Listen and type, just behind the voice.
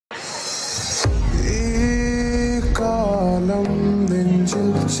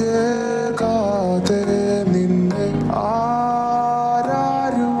ചേർക്കാതെ നിന്നെ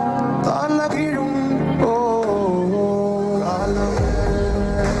ആരാരും തലകിഴും ഓ കാലമേ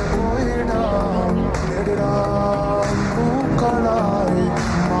പോയിടാം നേരിടാം പൂക്കളായി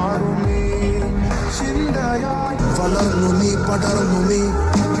മാറും നീ ചിന്തയായി വളർന്നു നീ പടർന്നു നീ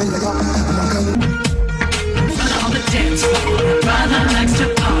Brother likes to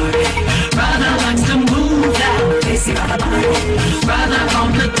party, brother likes to move that lazy body. Brother on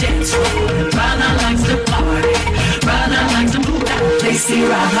the dance floor, brother likes to party, brother likes to move that lazy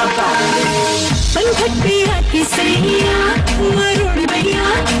body. Kakatiya ki saiya, Mourya,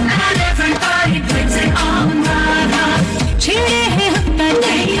 and everybody brings it on, brother. Chhede hai hapna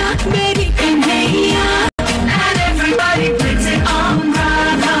naya, meri kanhaiya, and everybody brings it on,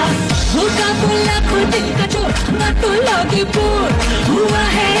 brother. Kukatpally ko dil ka chor, na to lage por. हुआ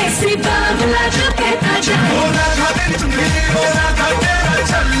है ऐसी बावला जो कहता जाए हो रहा तेरी चुंगी हो रहा तेरा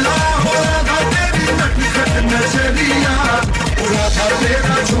चल्ला हो रहा तेरी नटखट नजरिया हो रहा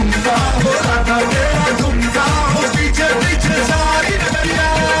तेरा झुमका हो रहा तेरा झुमका हो पीछे पीछे सारी नजरिया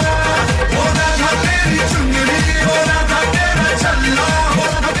हो रहा तेरी चुंगी हो रहा तेरा चल्ला हो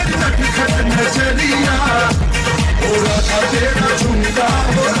रहा तेरी नटखट नजरिया हो रहा तेरा झुमका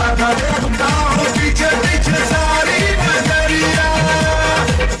हो रहा तेरा झुमका हो पीछे पीछे सारी नजरिया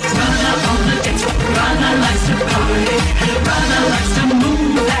Brother likes to party, brother likes to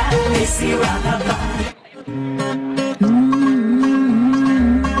move that lazy brother body.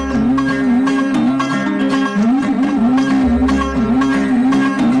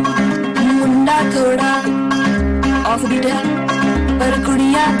 मुंडा थोड़ा ऑफ बीट है पर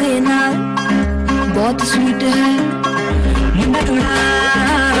कुड़िया देना बहुत स्वीट है मुंडा थोड़ा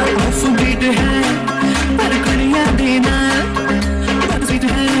ऑफ बीट है पर कुड़िया देना बहुत स्वीट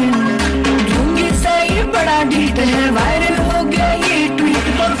है बड़ा डीट है वायरल हो गया ये ट्वीट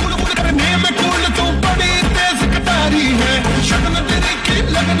पर फुल करने में कूल तो बड़ी तेज कटारी है शगन तेरी की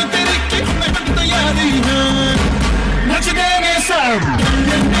लगन तेरी की हमें तैयारी है नच देंगे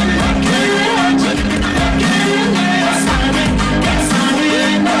सब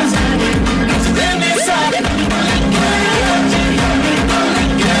नच देंगे सब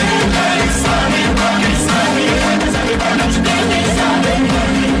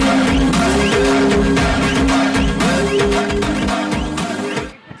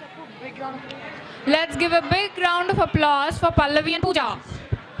Let's give a big round of applause for Pallavi and Pooja.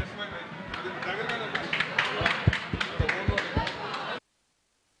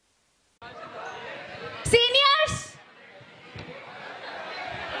 Seniors!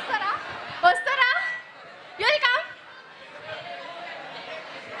 Ostara? You'll come?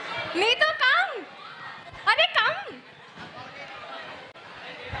 Neetu, come! Arey, come!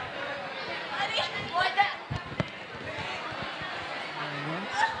 What the?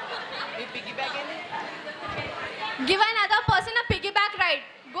 Give another person a piggyback ride.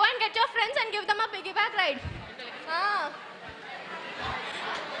 Go and get your friends and give them a piggyback ride.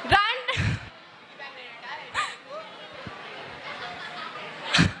 Run.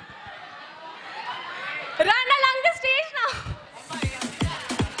 Run along the stage now.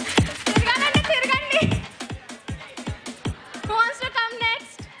 Tirgandi. Who wants to come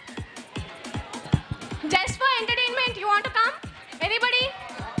next? Just for entertainment, you want to come? Anybody?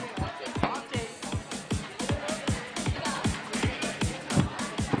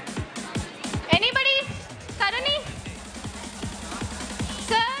 Anybody? Tarani?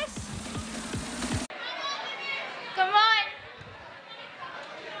 Sirs? Come on.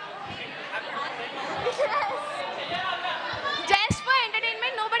 Just for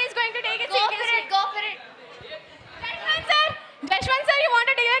entertainment, nobody's going to take it seriously. Go for it. Jashwant sir, you want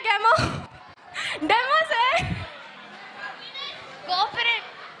to take a demo? Demo, sir. Go for it.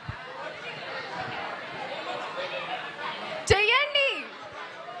 Cheyandi.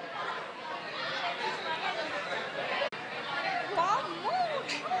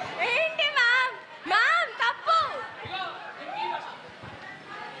 ఏంటి ma'am ma'am తప్పు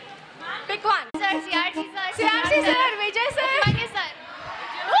pick one Sir, CRC sir. CRC sir Vijay sir Thank you, sir.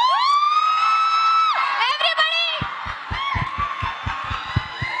 Everybody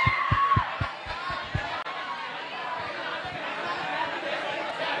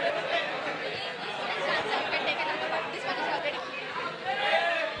This one is already.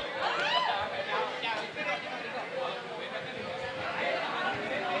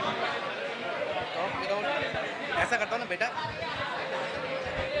 ऐसा करता हूँ ना बेटा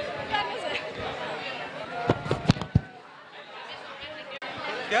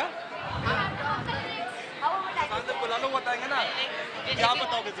क्या बुला लो बताएंगे ना क्या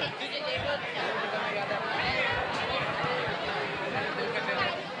बताओगे सर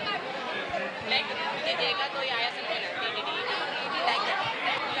तुझे देखा तो ये आया सुन like that.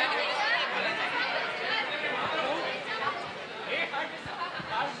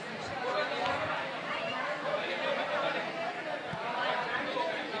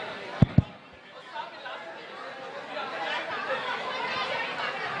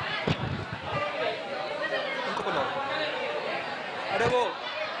 उनको बुलाओ। अरे वो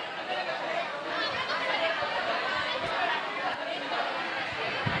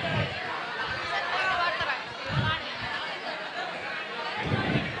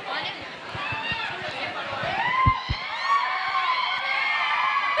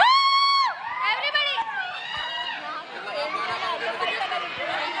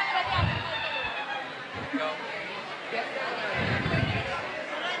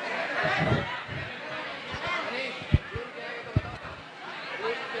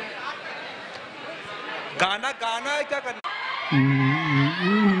गाना गाना है क्या करना?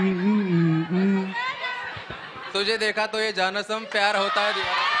 तुझे देखा तो ये जानसम प्यार होता है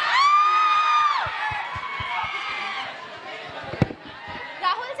दीवाना।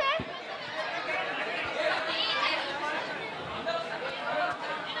 राहुल सर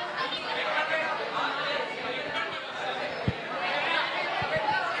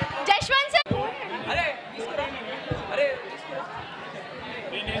जशवंत सर अरे अरे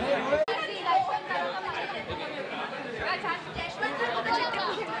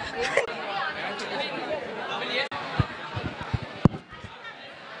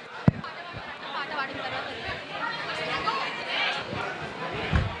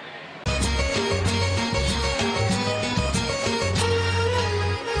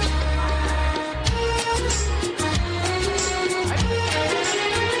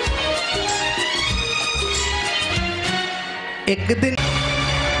एक दिन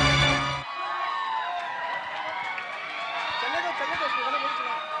चलने दो उसको, गाना बोलो,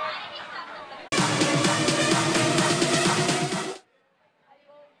 चलाओ।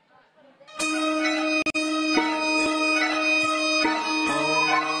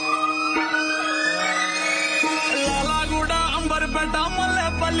 Lalaguda अंबरपेटा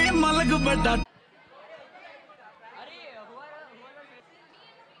Mallepally मलगपेटा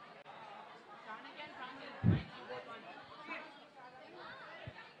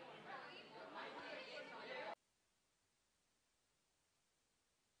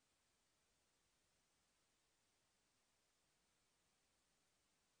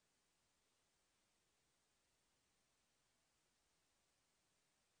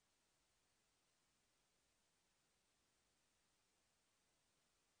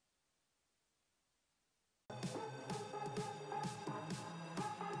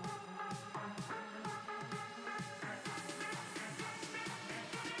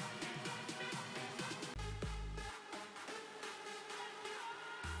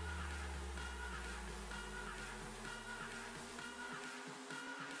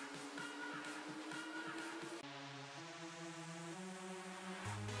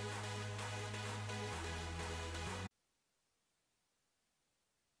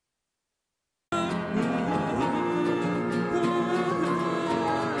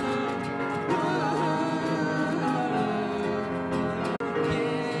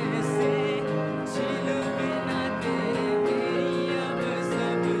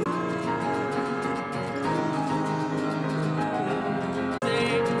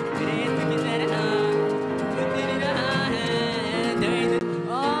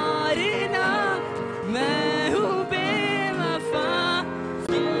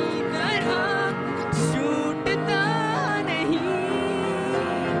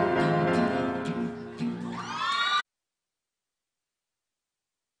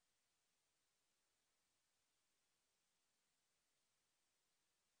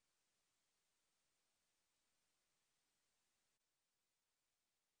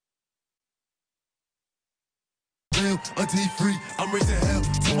until he free. I'm raising hell.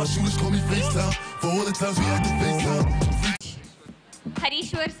 Till my shooters call me FaceTime. For all the times we had to FaceTime.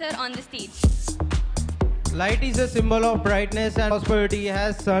 Harishwar sir on the stage. Light is a symbol of brightness and prosperity,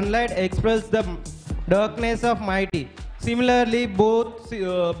 as sunlight expels the darkness of mighty. Similarly, both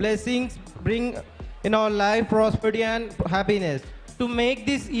blessings bring in our life prosperity and happiness. To make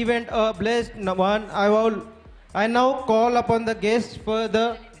this event a blessed one, I now call upon the guests for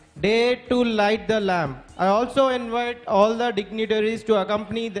the day to light the lamp. I also invite all the dignitaries to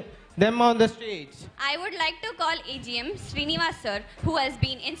accompany them on the stage. I would like to call AGM Srinivas sir, who has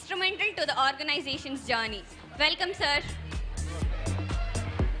been instrumental to the organization's journey. Welcome, sir.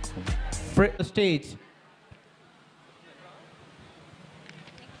 Stage.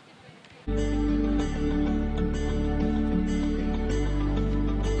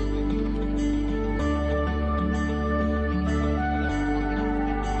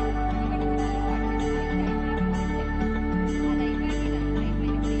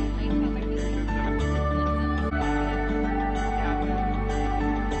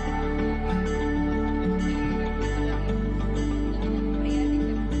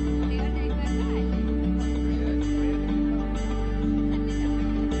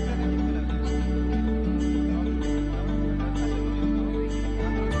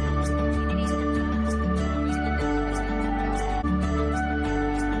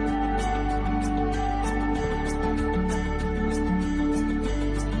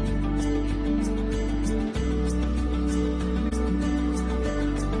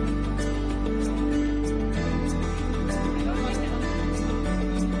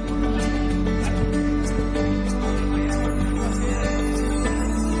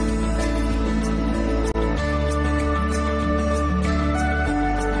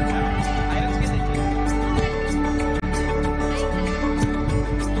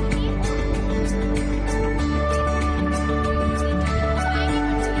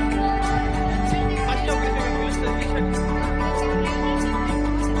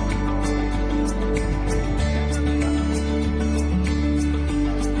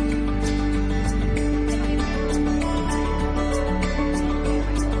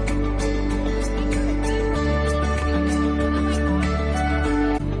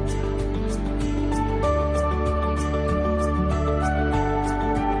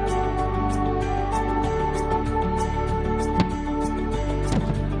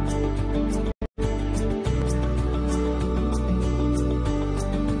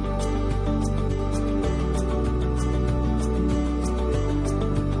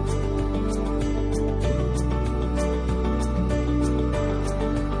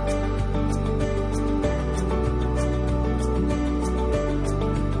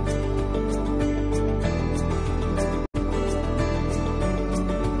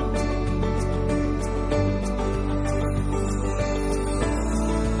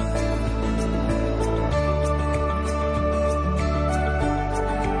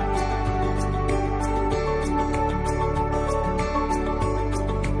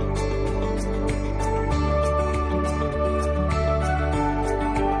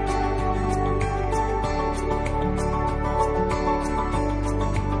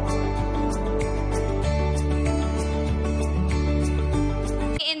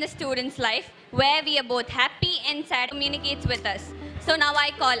 student's life, where we are both happy and sad, communicates with us. So now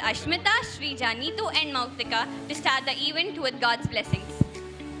I call Ashmita, Shrija, Neetu and Mautika to start the event with God's blessings.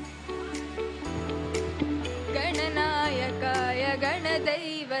 गणनायकाय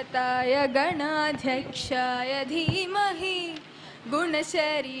गणदैवताय गणाध्यक्षाय धीमहि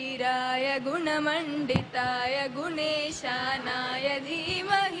गुणशरीराय गुणमण्डिताय गुणेशानाय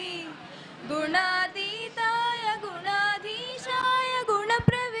धीमहि गुणातीताय गुणाधीशाय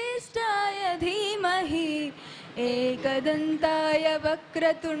गुणप्रविष्टाय धीमहि एकदन्ताय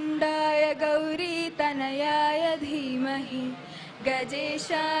वक्रतुण्डाय गौरीतनयाय धीमहि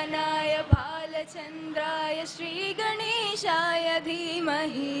गजेशानाय भालचन्द्राय श्रीगणेशाय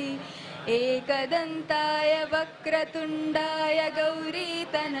धीमहि एकदन्ताय वक्रतुण्डाय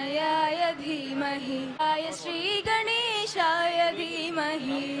गौरीतनयाय धीमहि आय श्रीगणेशाय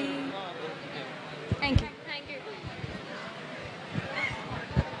धीमहि. Thank you.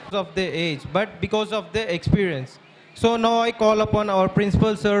 Of the age, but because of the experience. So now I call upon our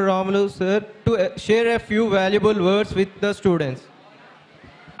principal, Sir Ramulu, sir, to share a few valuable words with the students.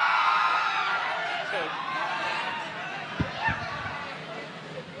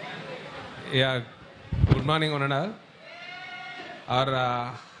 Yeah, good morning, one and all.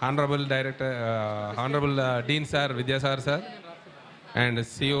 Our Honorable Director, Honorable Dean Sir, Vidya Sir, and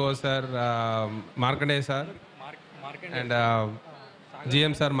CEO Sir, Markande Sir, and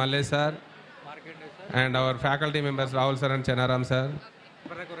GM Sir, Malle Sir, and our faculty members, Rahul Sir and Chenaram Sir,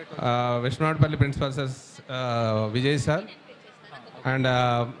 Marredpally Principal Sir, Vijay Sir, and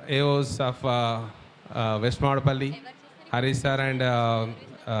AOs of Marredpally, Harish Sir and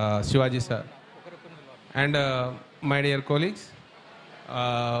Shivaji Sir, and my dear colleagues,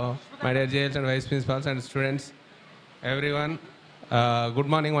 my dear JLs and Vice Principals and students, everyone, good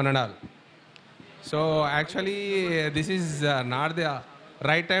morning one and all. So actually this is not the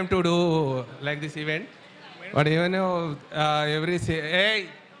right time to do like this event, but even though hey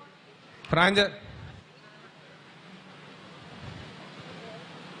Franja,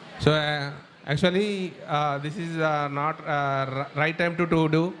 so actually this is not right time to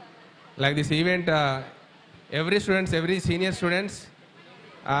do like this event. Every senior students,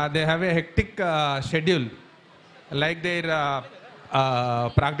 they have a hectic schedule, like their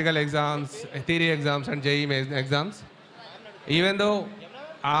practical exams, theory exams and JEE exams. Even though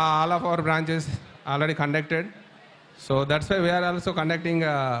all of our branches already conducted, so that's why we are also conducting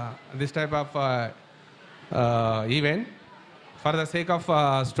this type of event for the sake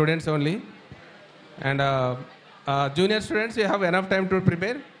of students only. And junior students, we have enough time to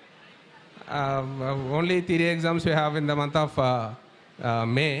prepare. Only theory exams we have in the month of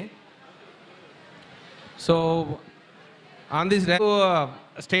May. So on this day,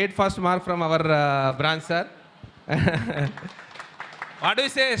 state first mark from our branch, sir. What do you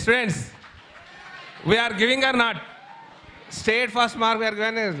say, students? We are giving or not? State first mark we are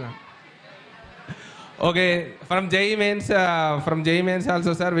giving. Okay, from JEE mains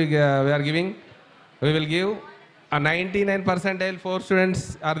also, sir, we are giving. We will give a 99 percentile. 4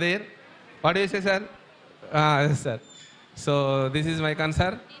 students are there. What do you say, sir? Yes, sir. So this is my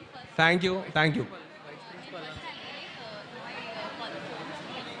concern. Thank you. Thank you.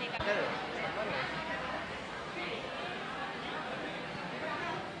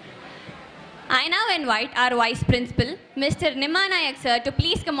 I now invite our Vice Principal, Mr. Nimma Nayak sir, to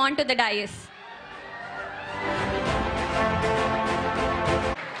please come on to the dais.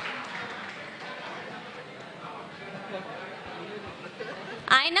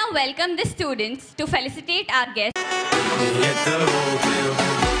 I now welcome the students to felicitate our guests.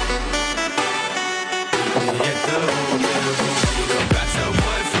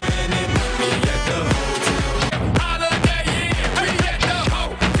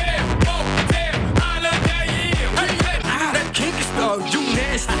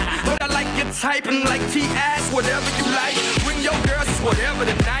 Typing like T-ass, whatever you like. Bring your girls, whatever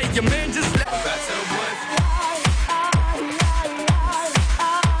tonight. Your man just left.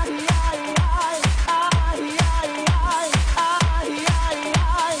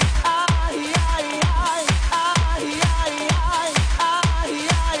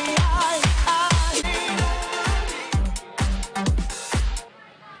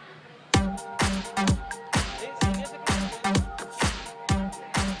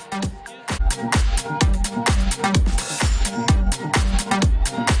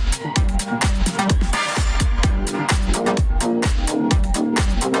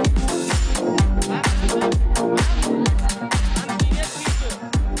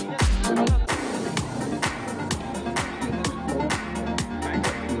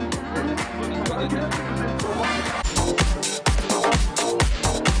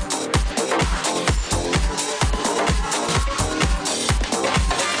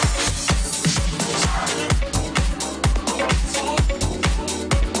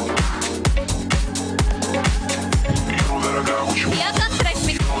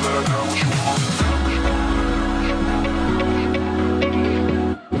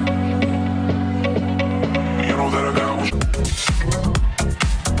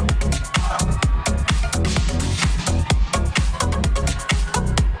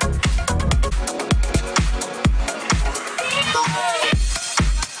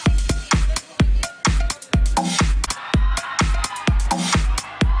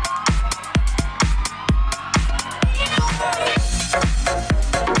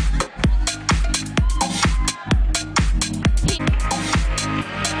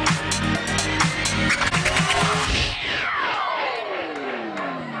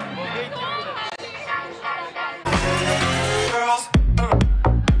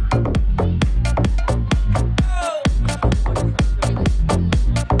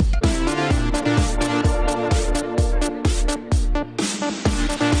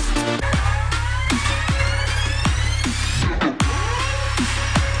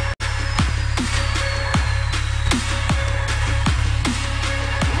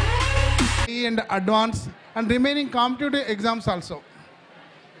 and advanced and remaining competitive exams also.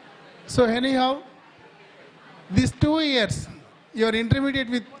 So anyhow, these 2 years, your intermediate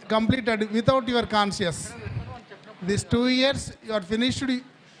with completed without your conscious. These 2 years, you are finished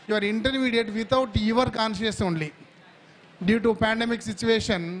your intermediate without your conscious only. Due to pandemic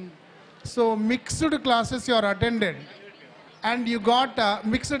situation, so mixed classes you are attended and you got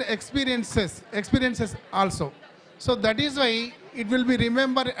mixed experiences also. So that is why it will be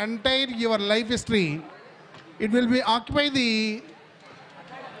remember entire your life history. It will be occupy the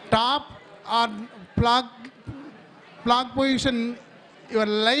top or plug position your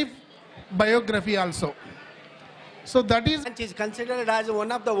life biography also. So that is considered as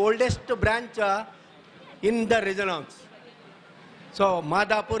one of the oldest branch in the resonance. So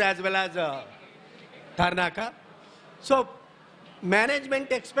Madhapur as well as Tarnaka. So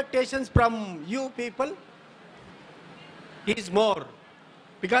management expectations from you people is more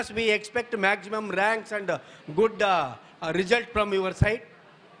because we expect maximum ranks and good result from your side.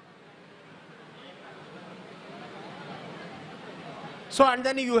 So and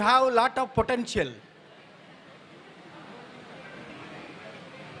then you have a lot of potential.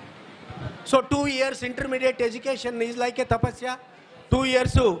 So 2 years intermediate education is like a tapasya. 2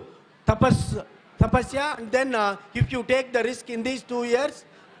 years tapasya, and then if you take the risk in these 2 years,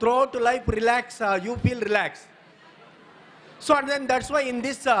 throughout life relax, you feel relaxed. So and then that's why in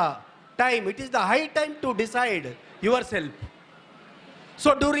this time, it is the high time to decide yourself.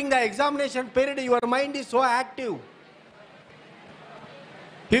 So during the examination period, your mind is so active.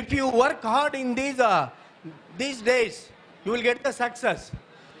 If you work hard in these days, you will get the success.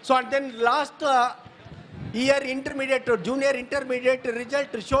 So and then last year intermediate or junior intermediate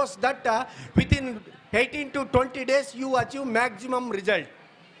result shows that within 18 to 20 days you achieve maximum result.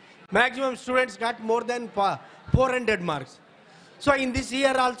 Maximum students got more than 400 marks. So in this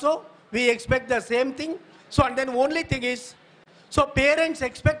year also we expect the same thing. So and then only thing is, so parents'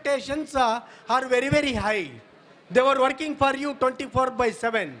 expectations are very, very high. They were working for you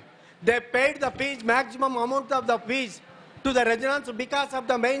 24/7. They paid the fees, maximum amount of the fees to the resonance because of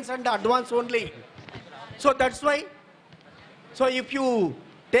the mains and the advance only. So that's why, so if you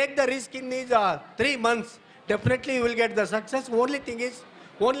take the risk in these 3 months, definitely you will get the success. Only thing is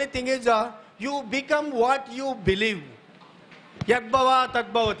you become what you believe. Yadbhava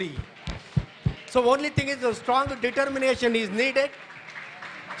tadbhavati. So only thing is a strong determination is needed.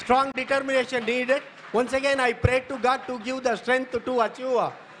 Strong determination needed. Once again, I pray to God to give the strength to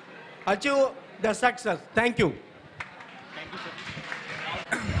achieve the success. Thank you.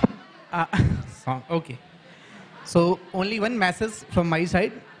 Okay. So only one message from my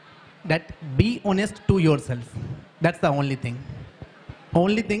side, that be honest to yourself. That's the only thing.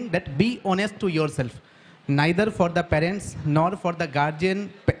 Only thing, that be honest to yourself. Neither for the parents nor for the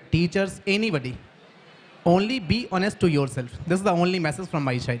guardian, teachers, anybody. Only be honest to yourself. This is the only message from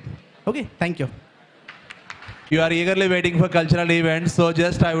my side. Okay, thank you. You are eagerly waiting for cultural events, so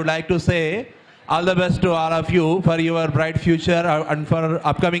just I would like to say all the best to all of you for your bright future and for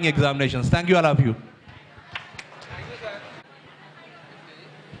upcoming examinations. Thank you all of you.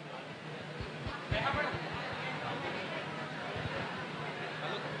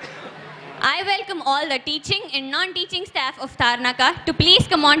 I welcome all the teaching and non-teaching staff of Tarnaka to please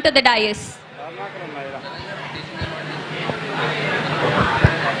come on to the dais.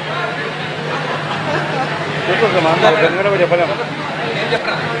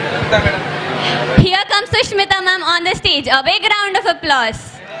 Here comes Sushmita ma'am on the stage. A big round of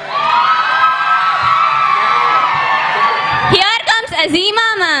applause. Here comes Azima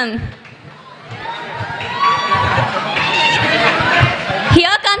ma'am.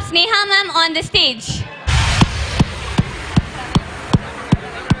 Here comes Sneha ma'am on the stage.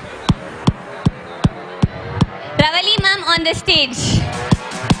 Ravali ma'am on the stage.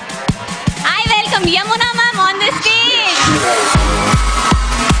 I welcome Yamuna ma'am on the stage.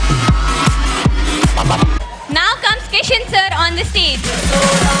 Now comes Kishan sir on the stage.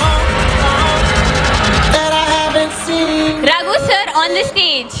 Raghu sir on the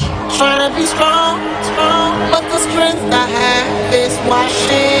stage. Trying to be strong, but the strength I have is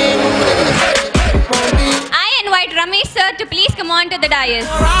washing. I invite Ramesh sir to please come on to the dais.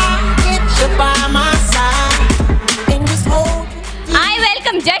 I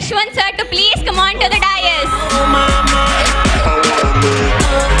welcome Jashwant sir to please come on to the dais.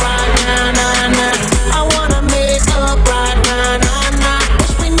 I wanna make up right now.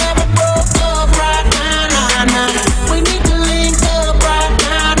 Wish we never broke up right now. We need to link up right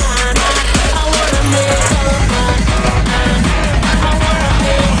now. I wanna make up right now. I wanna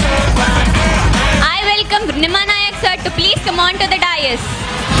make up right now. I welcome Nimanayak sir to please come on to the dais.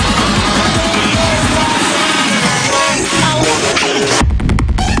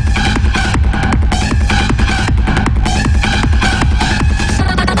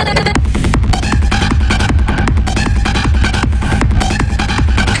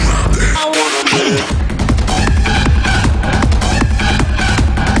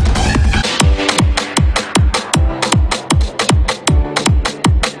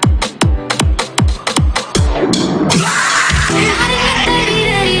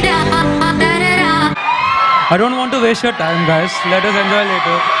 I don't want to waste your time, guys. Let us enjoy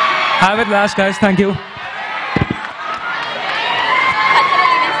later. Have a blast, guys. Thank you.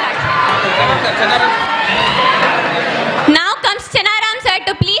 Now comes Chanaram sir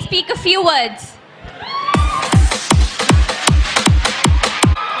to please speak a few words.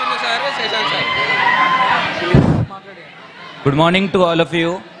 Good morning to all of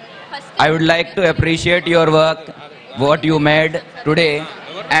you. I would like to appreciate your work, what you made today,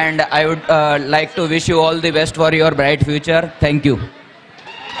 and I would like to wish you all the best for your bright future. Thank you.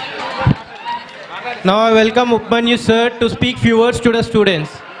 Now I welcome Upmanyu sir to speak few words to the students.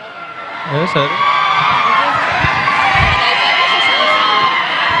 Yes, sir.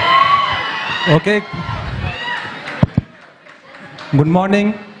 Okay. Good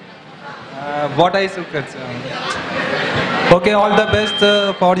morning. What I should okay, all the best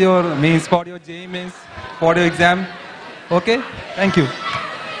for your JEE means, for your exam. Okay, thank you.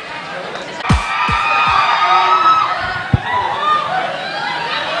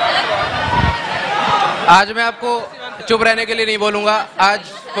 आज मैं आपको चुप रहने के लिए नहीं बोलूंगा. आज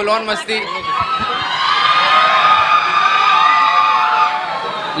फुल ऑन मस्ती.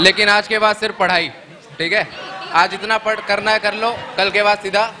 लेकिन आज के बाद सिर्फ पढ़ाई. ठीक है, आज इतना करना है कर लो. कल के बाद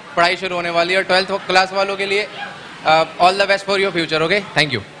सीधा पढ़ाई शुरू होने वाली है. 12th क्लास वालों के लिए all the best for your future. Okay,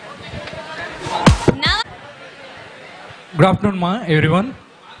 thank you. Good afternoon, everyone.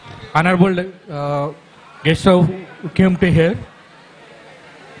 Honorable guests who came to here.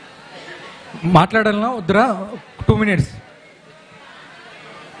 మాట్లాడాలన్నా వద్దురా 2 minutes.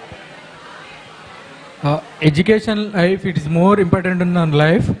 Education life, it is more important in our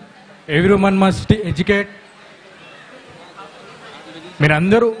life. Everyone must educate.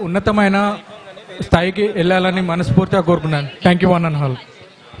 మీరందరూ ఉన్నతమైన స్థాయికి వెళ్ళాలని మనస్ఫూర్తిగా కోరుకున్నాను. Thank you one and all.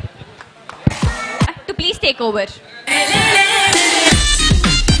 To please take over.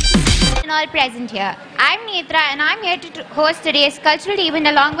 All present here. I'm Netra and I'm here to host today's cultural event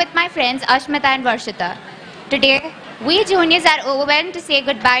along with my friends Ashmita and Varshita. Today, we juniors are overwhelmed to say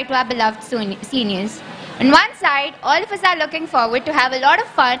goodbye to our beloved seniors. On one side, all of us are looking forward to have a lot of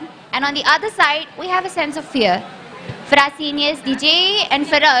fun, and on the other side, we have a sense of fear. For our seniors, the JEE, and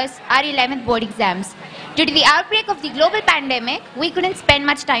for us, our 11th board exams. Due to the outbreak of the global pandemic, we couldn't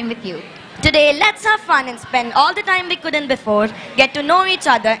spend much time with you. Today, let's have fun and spend all the time we couldn't before, get to know each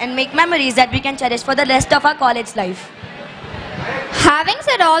other and make memories that we can cherish for the rest of our college life. Having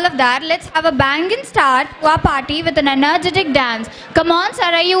said all of that, let's have a banging start to our party with an energetic dance. Come on,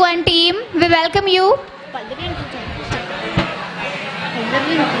 Sarayu and team, we welcome you.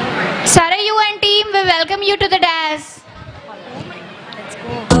 Sarayu and team, we welcome you to the dance.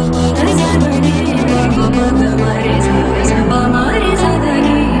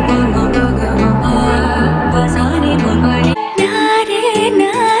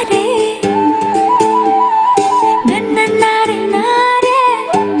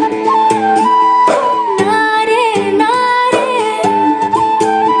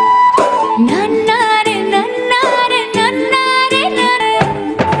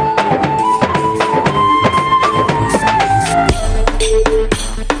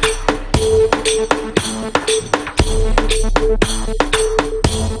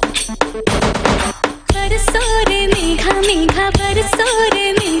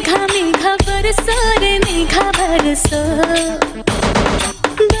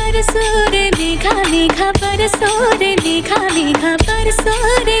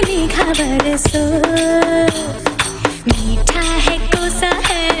 मीठा है कोसा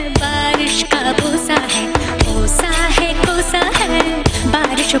है बारिश का बोसा है, कोसा है कोसा है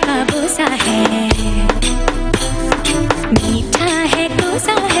बारिश का बोसा है. मीठा है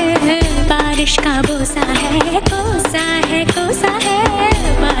कोसा है बारिश का बोसा है, कोसा है कोसा है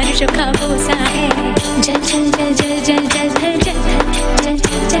बारिश का बोसा है. जल जल जल जल जल जल जल जल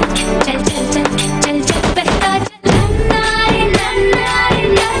जल जल जल जल जल जल जल जल बहता जल.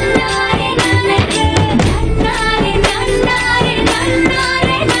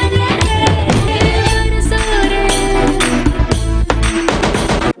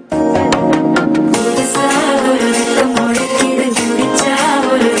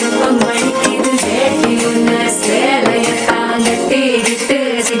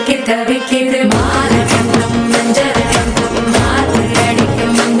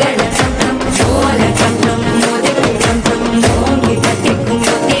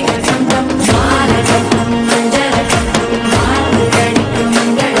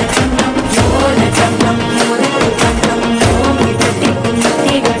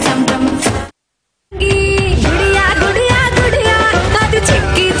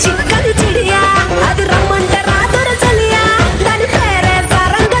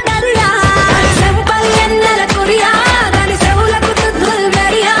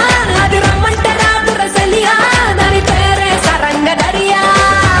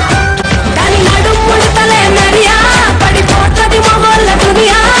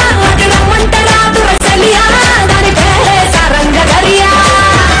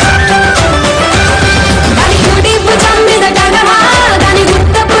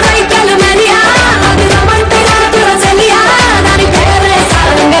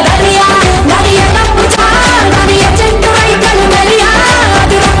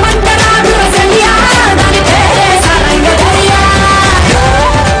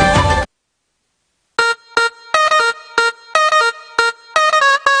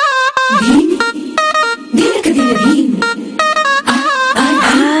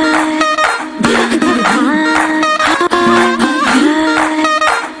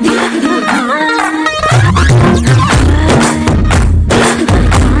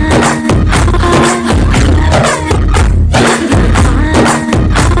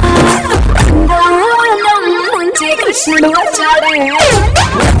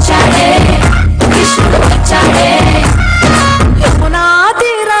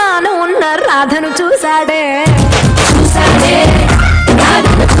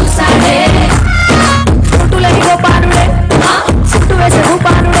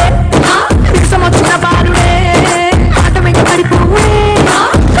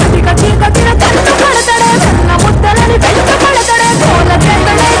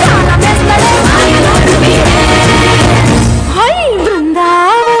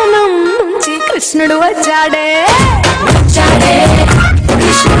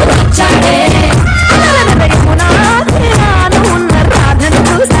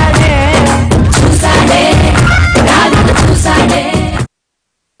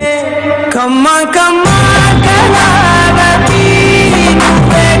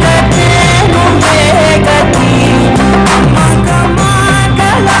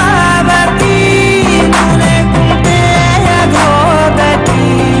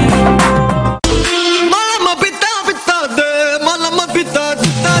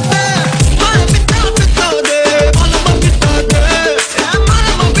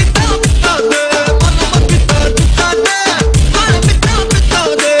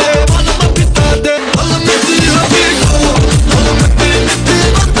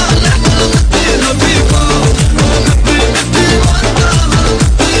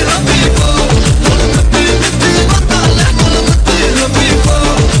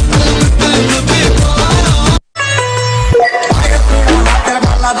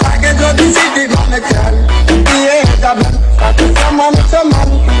 Bala tage jodi city gone kyal. Diye double. Saman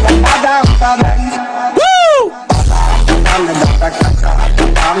badam badam. Woo! Badam badam kacha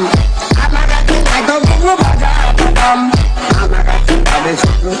badam. Amagati nago bubu badam. Amagati babe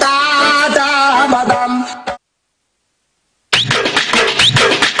shuru da badam.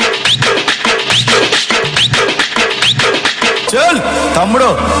 चल तम्मुडो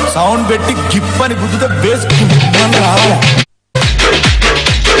साउंड పెట్టి గిప్ అని గుద్దుతే బేస్ రావాలి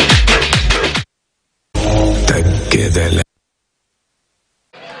తగ్గేదలే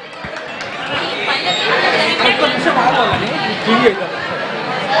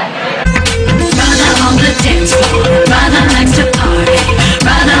Brother on the dance floor, brother likes to party,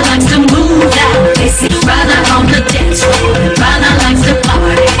 brother likes to move that pussy. Brother on the dance floor, brother likes to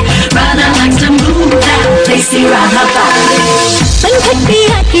party, brother likes to move that pussy. Brother party.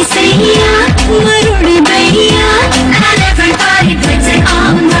 Kakatiya ki saiya, marudi baiya, and everybody puts it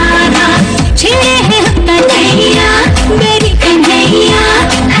on brother. Chhede hai hakka naiya, meri kanhaiya,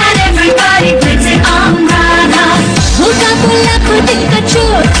 and everybody puts it on brother. Hoga to lakho din ka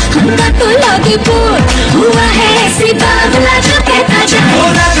chor, humka to lage bor, hua hai aisi babla jo kehta jaye. Ho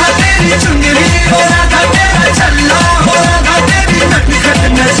rakha teri chungri, ho rakha tera challa, ho rakha teri nakhat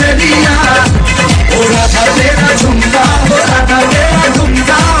nazariya, ho rakha tera jhumka, ho rakha tera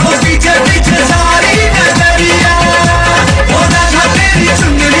jhumka, ho piche piche sari nazariya, ho rakha teri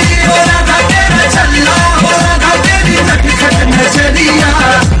chungri, ho rakha tera challa, ho rakha teri nakhat nazariya,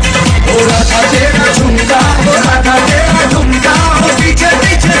 ho rakha tera jhumka, ho rakha tera jhumka, ho piche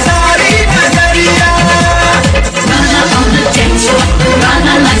piche sari nazariya. Brother on the dance floor,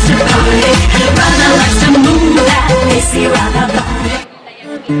 brother likes to party, brother likes to move that pussy, brother body.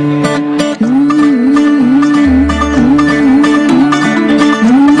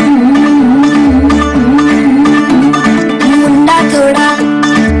 मुंडा थोड़ा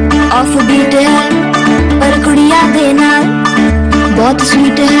off beat है पर कुड़िया देना बहुत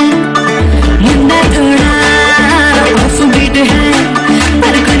sweet है. मुंडा थोड़ा off beat है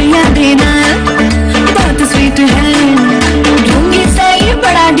पर कुड़िया देना बहुत स्वीट है. ढूंढी से ये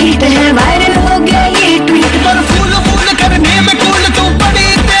बड़ा डीट है, वायरल हो गया ये ट्वीट. पर फूल फूल करने में कूल तो बड़ी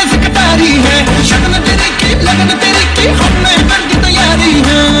तेज कटारी है. शगन तेरी की लगन तेरी की हमने कर दी तैयारी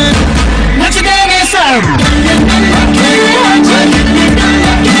है. नच देंगे सब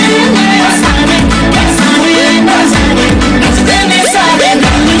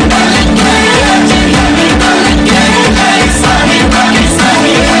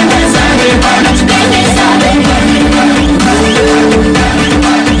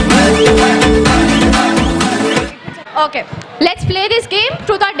Okay, let's play this game,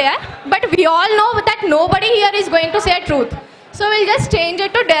 truth or dare. But we all know that nobody here is going to say truth. So we'll just change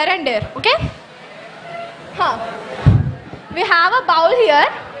it to dare and dare, okay? We have a bowl here.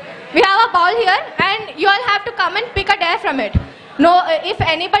 And you all have to come and pick a dare from it. No, if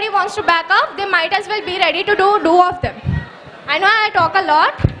anybody wants to back up, they might as well be ready to do of them. I know I talk a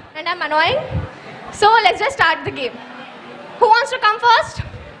lot and I'm annoying. So let's just start the game. Who wants to come first?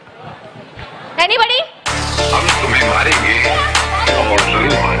 Anybody? हम तुम्हें मारेंगे और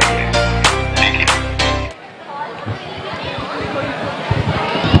जरूर मारेंगे.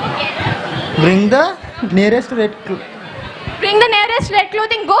 Bring the nearest red cloth. Bring the nearest red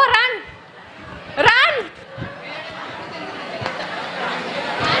clothing. Go, run. Run.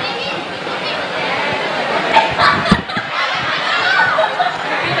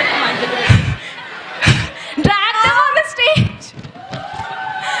 Drag them on the stage.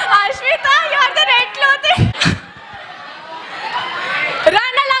 Ashmita, you are the red clothing.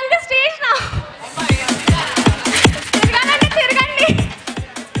 Run along the stage now. Tirgandi.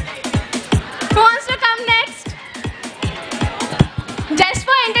 Who wants to come next? Just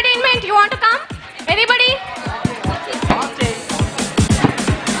for entertainment, you want to come? Anybody?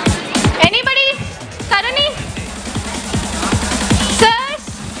 Anybody? Karani? Sirs?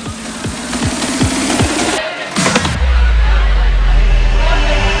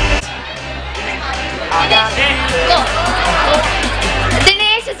 Go.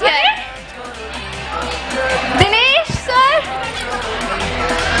 Dinesh is here. Dinesh, sir.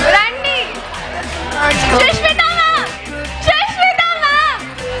 Randy. Sushmita ma'am. Sushmita ma'am.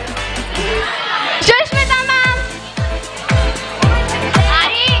 Sushmita ma'am.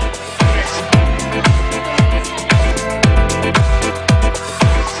 Ari.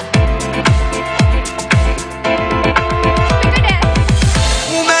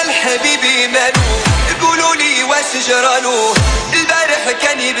 ومال حبيبي مالو قولوا لي واش جرالو. البارح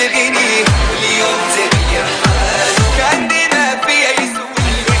كان يبغيني اليوم تغير حالو. كان ديما فيا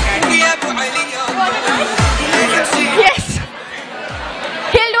يسولني يا ابو علي. Yes.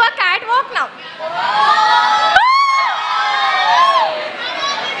 He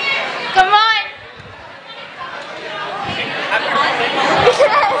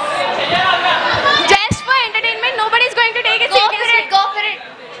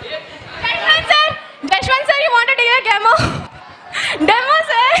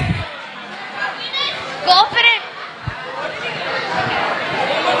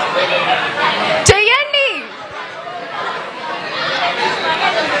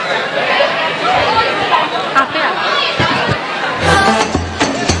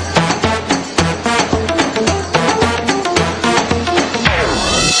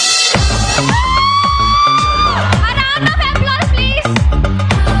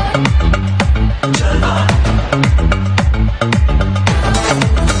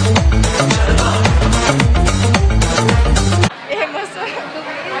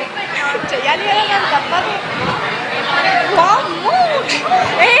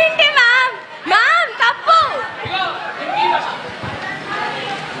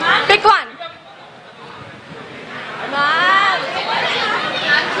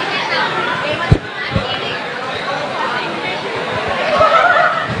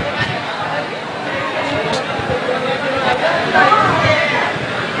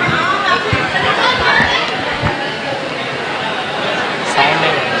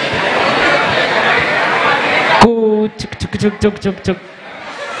chuk chuk chuk chuk.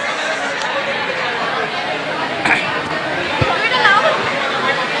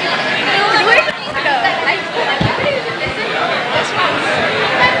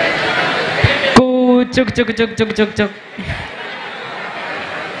 Chuk chuk chuk chuk chuk chuk.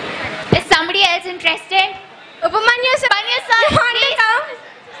 Is somebody else interested? Upamanyu sir. Upamanyu sir, You want to please. come?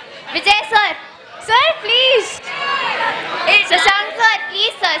 Vijay sir. Sir, please. Shashank sir,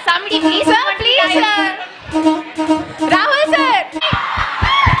 please sir. Somebody please. Sir, please sir. Rahul sir.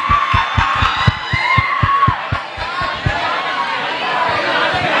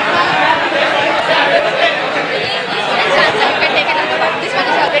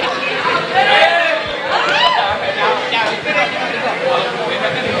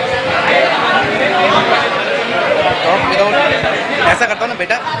 ऐसा करता हूँ ना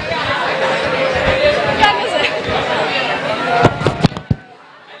बेटा.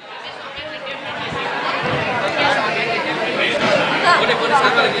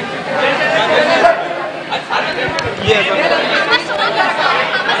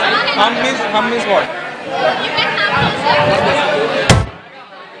 हम means what?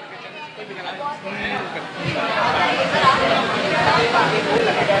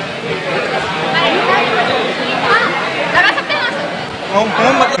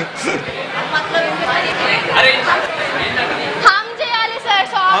 हम చేయాలి sir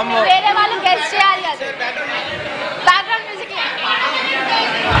song వేరే వాళ్ళు గెస్ట్ చేయాలి అది బ్యాక్గ్రౌండ్ మ్యూజిక్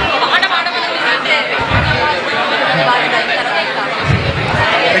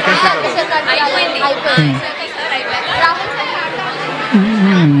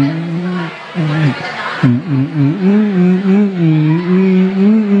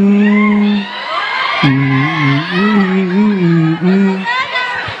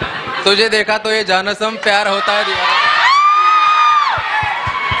तुझे देखा तो ये जानसम प्यार होता है दीवाना.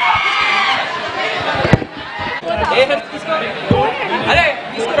 अरे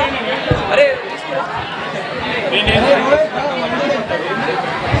अरे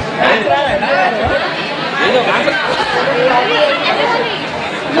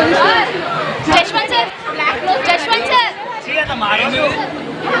జశ్వంత్ సార్ జశ్వంత్ సార్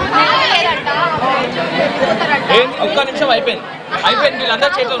ఒక్క నిమిషం అయిపోయింది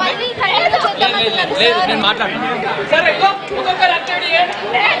వీళ్ళందరూ చేతులు ఉన్నాయి. లేదు నేను మాట్లాడను. సరే ఒక్కొక్కరు activity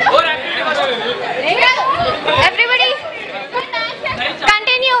everybody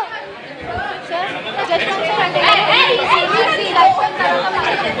continue sir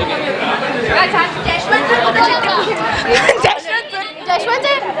jashwant sir jashwant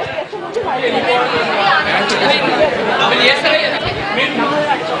sir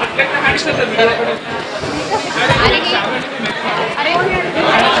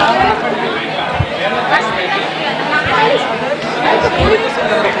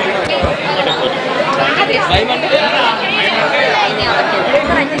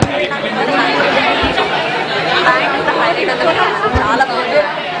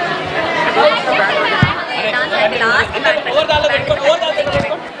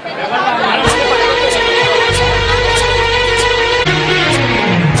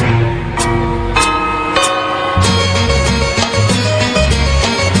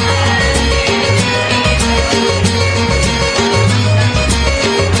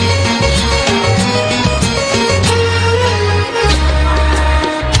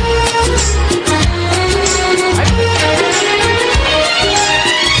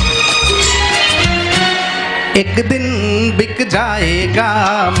एक दिन बिक जाएगा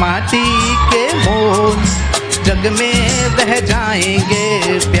माटी के मोल, जग में रह जाएंगे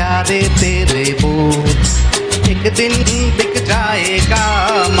प्यारे तेरे बोल। एक दिन बिक जाएगा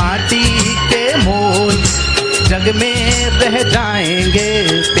माटी के मोल, जग में रह जाएंगे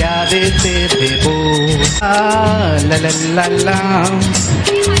प्यारे तेरे बोल। ला ला ला ला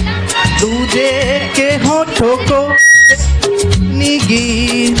दूजे के होठों को निगी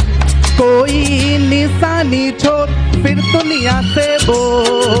कोई निशानी छोड़ फिर दुनिया से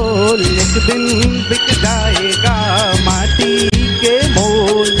बोल। एक दिन बिक जाएगा माटी के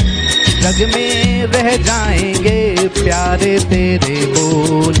मोल, जग में रह जाएंगे प्यारे तेरे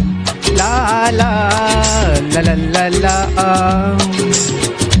बोल। ला ला ला ला ला ला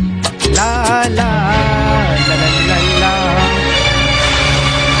ला ला ला ला ला।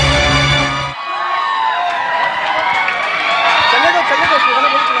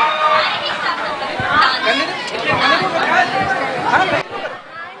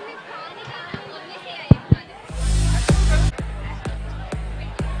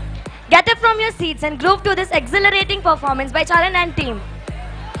 Get up from your seats and groove to this exhilarating performance by Charan and team.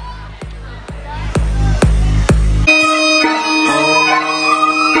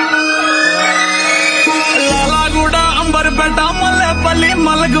 लाला गुड़ा अंबर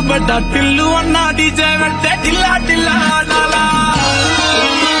బడ్డ టిల్లు అన్న డీజే పెట్టే టిల్లా టిల్లా ఆడాలా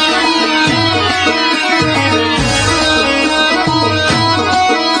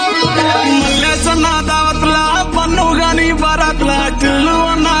మల్లేసన్న దావత్ల పన్ను గాని బరాత్ల టిల్లు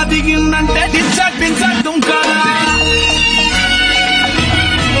అన్న దిగిందంటే టించా టించా దుంకాలా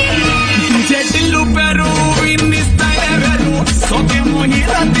టిల్లు పేరు విన్నిస్తాయే వేరు సోకే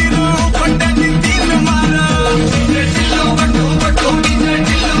మోహిరా తీరు పట్టని తీరు మారా టిల్లు పట్టు పట్టు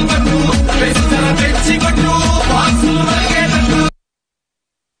టిల్లు పట్టు వెచ్చర తెచ్చి పట్టు బాక్సు వరకేటట్టు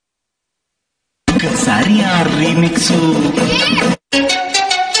ఒకసారి ఆ రీమిక్స్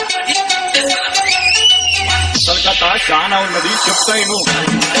కలకత్తా చాలా ఉన్నది చెప్తాను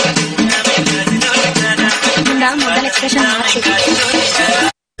మోడల్ ఎక్స్ప్రెషన్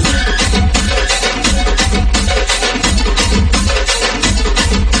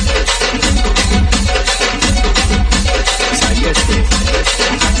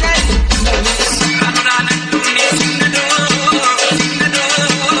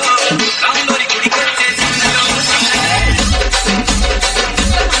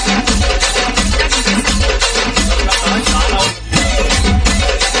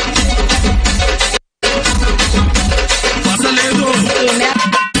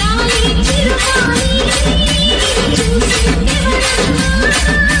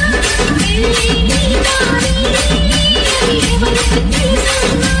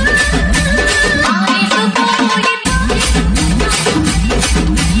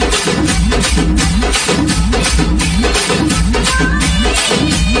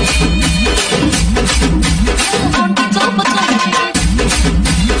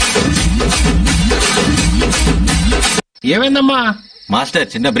ఏమైందమ్మా మాస్టర్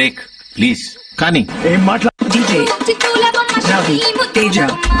చిన్న బ్రేక్ ప్లీజ్ కానీ ఏం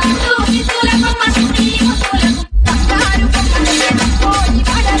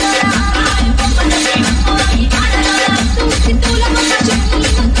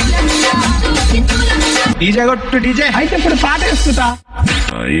డీజే కొట్టు డీజే అయితే ఇప్పుడు పాట వేస్తుంటా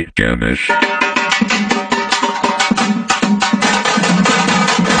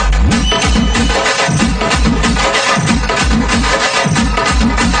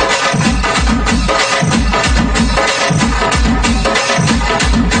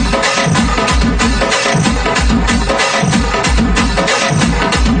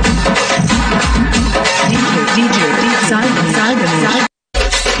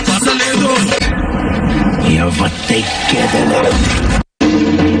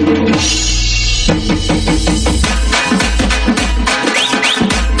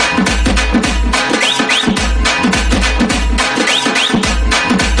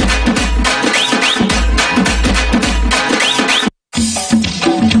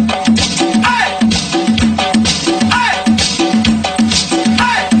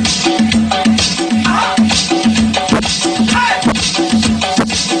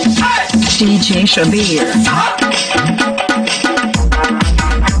DJ Shabir.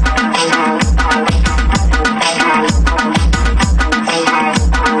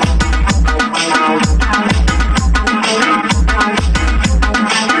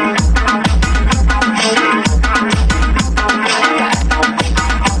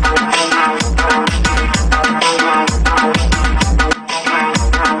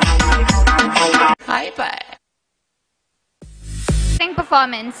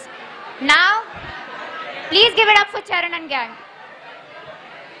 Performance. Now, please give it up for Charan and gang.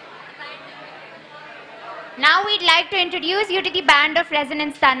 Now we'd like to introduce you to the band of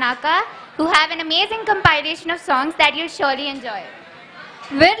Resonance Tarnaka, who have an amazing compilation of songs that you'll surely enjoy.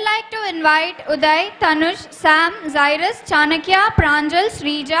 We'd like to invite Uday, Tanush, Sam, Zairus, Chanakya, Pranjal,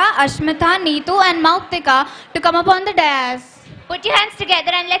 Srija, Ashmita, Neetu and Mauktika to come up on the dais. Put your hands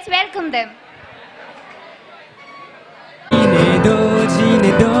together and let's welcome them.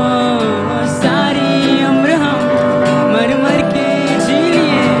 जीने दो सारी उम्र हम मर मर के जी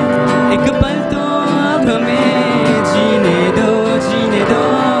लिए एक पल तो अब हमें जीने दो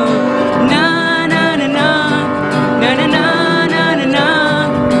ना ना ना ना ना ना ना ना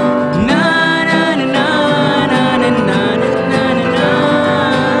ना ना ना ना ना ना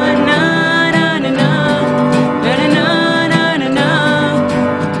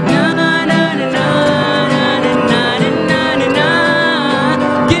ना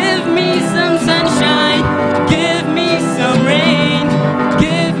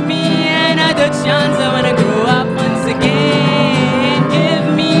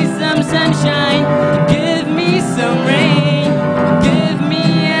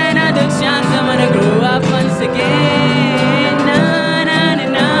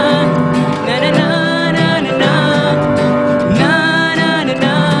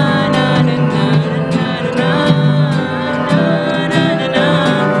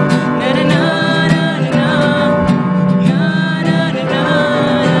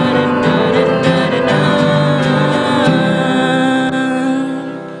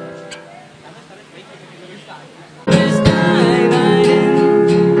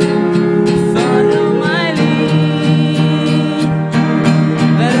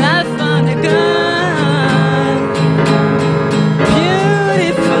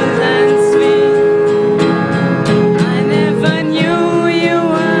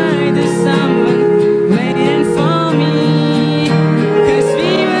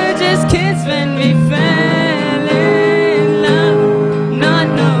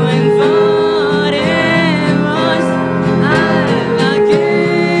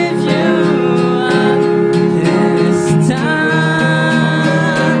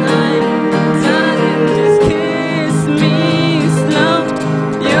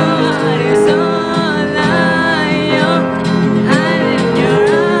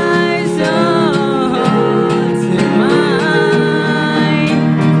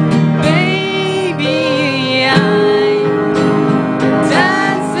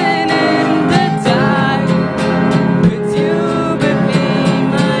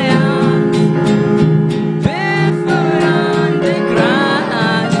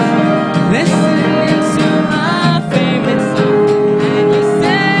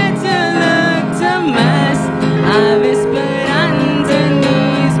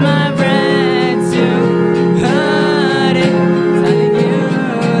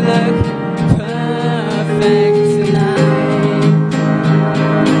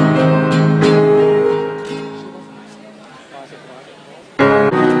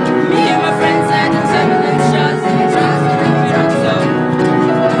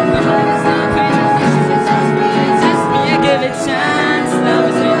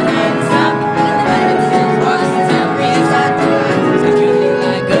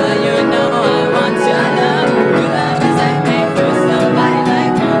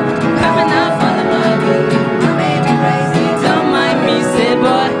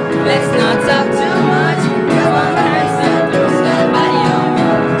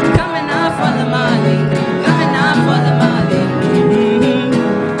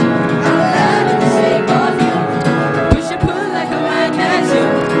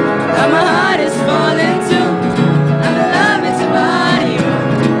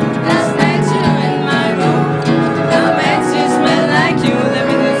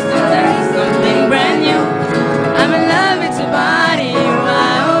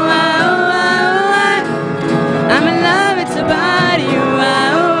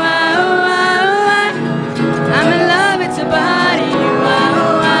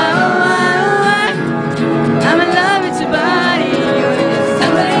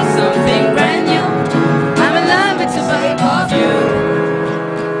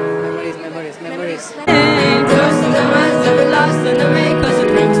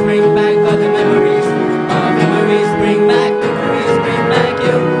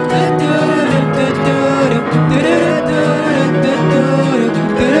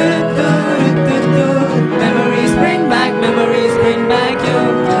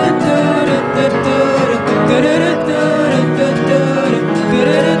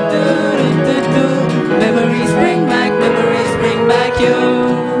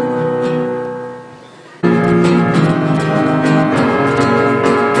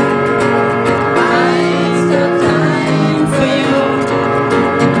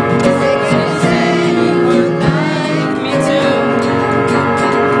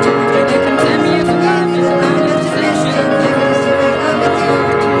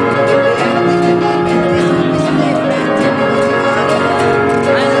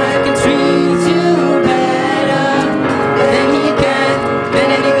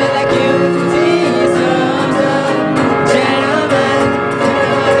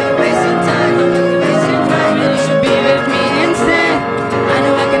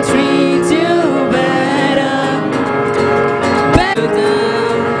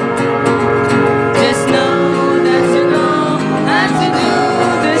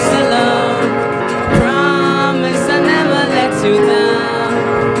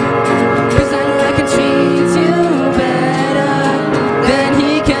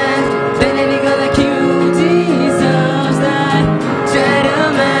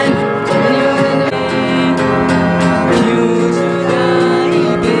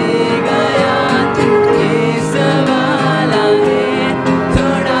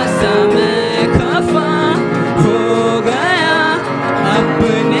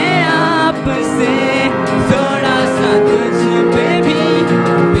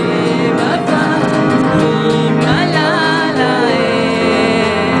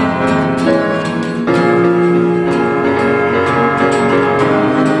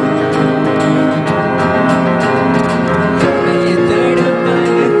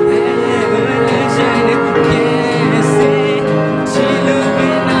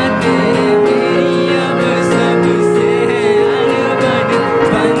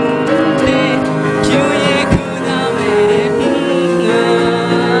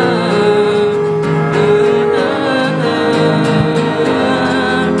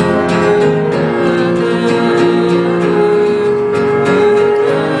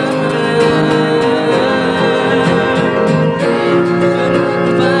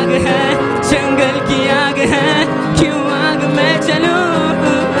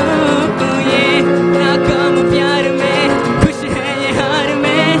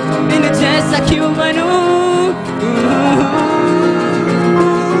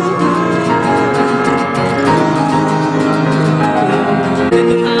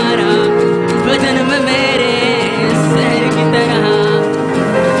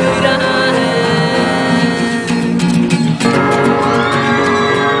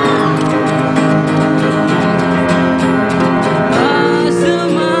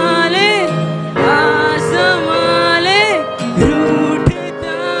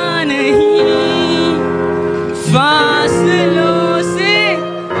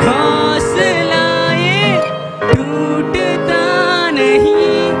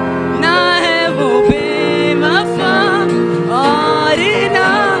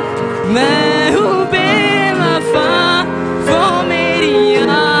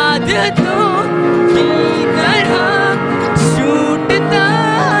आदतों की तरह छूटता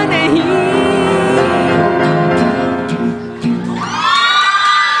नहीं।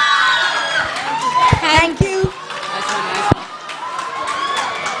 Thank you.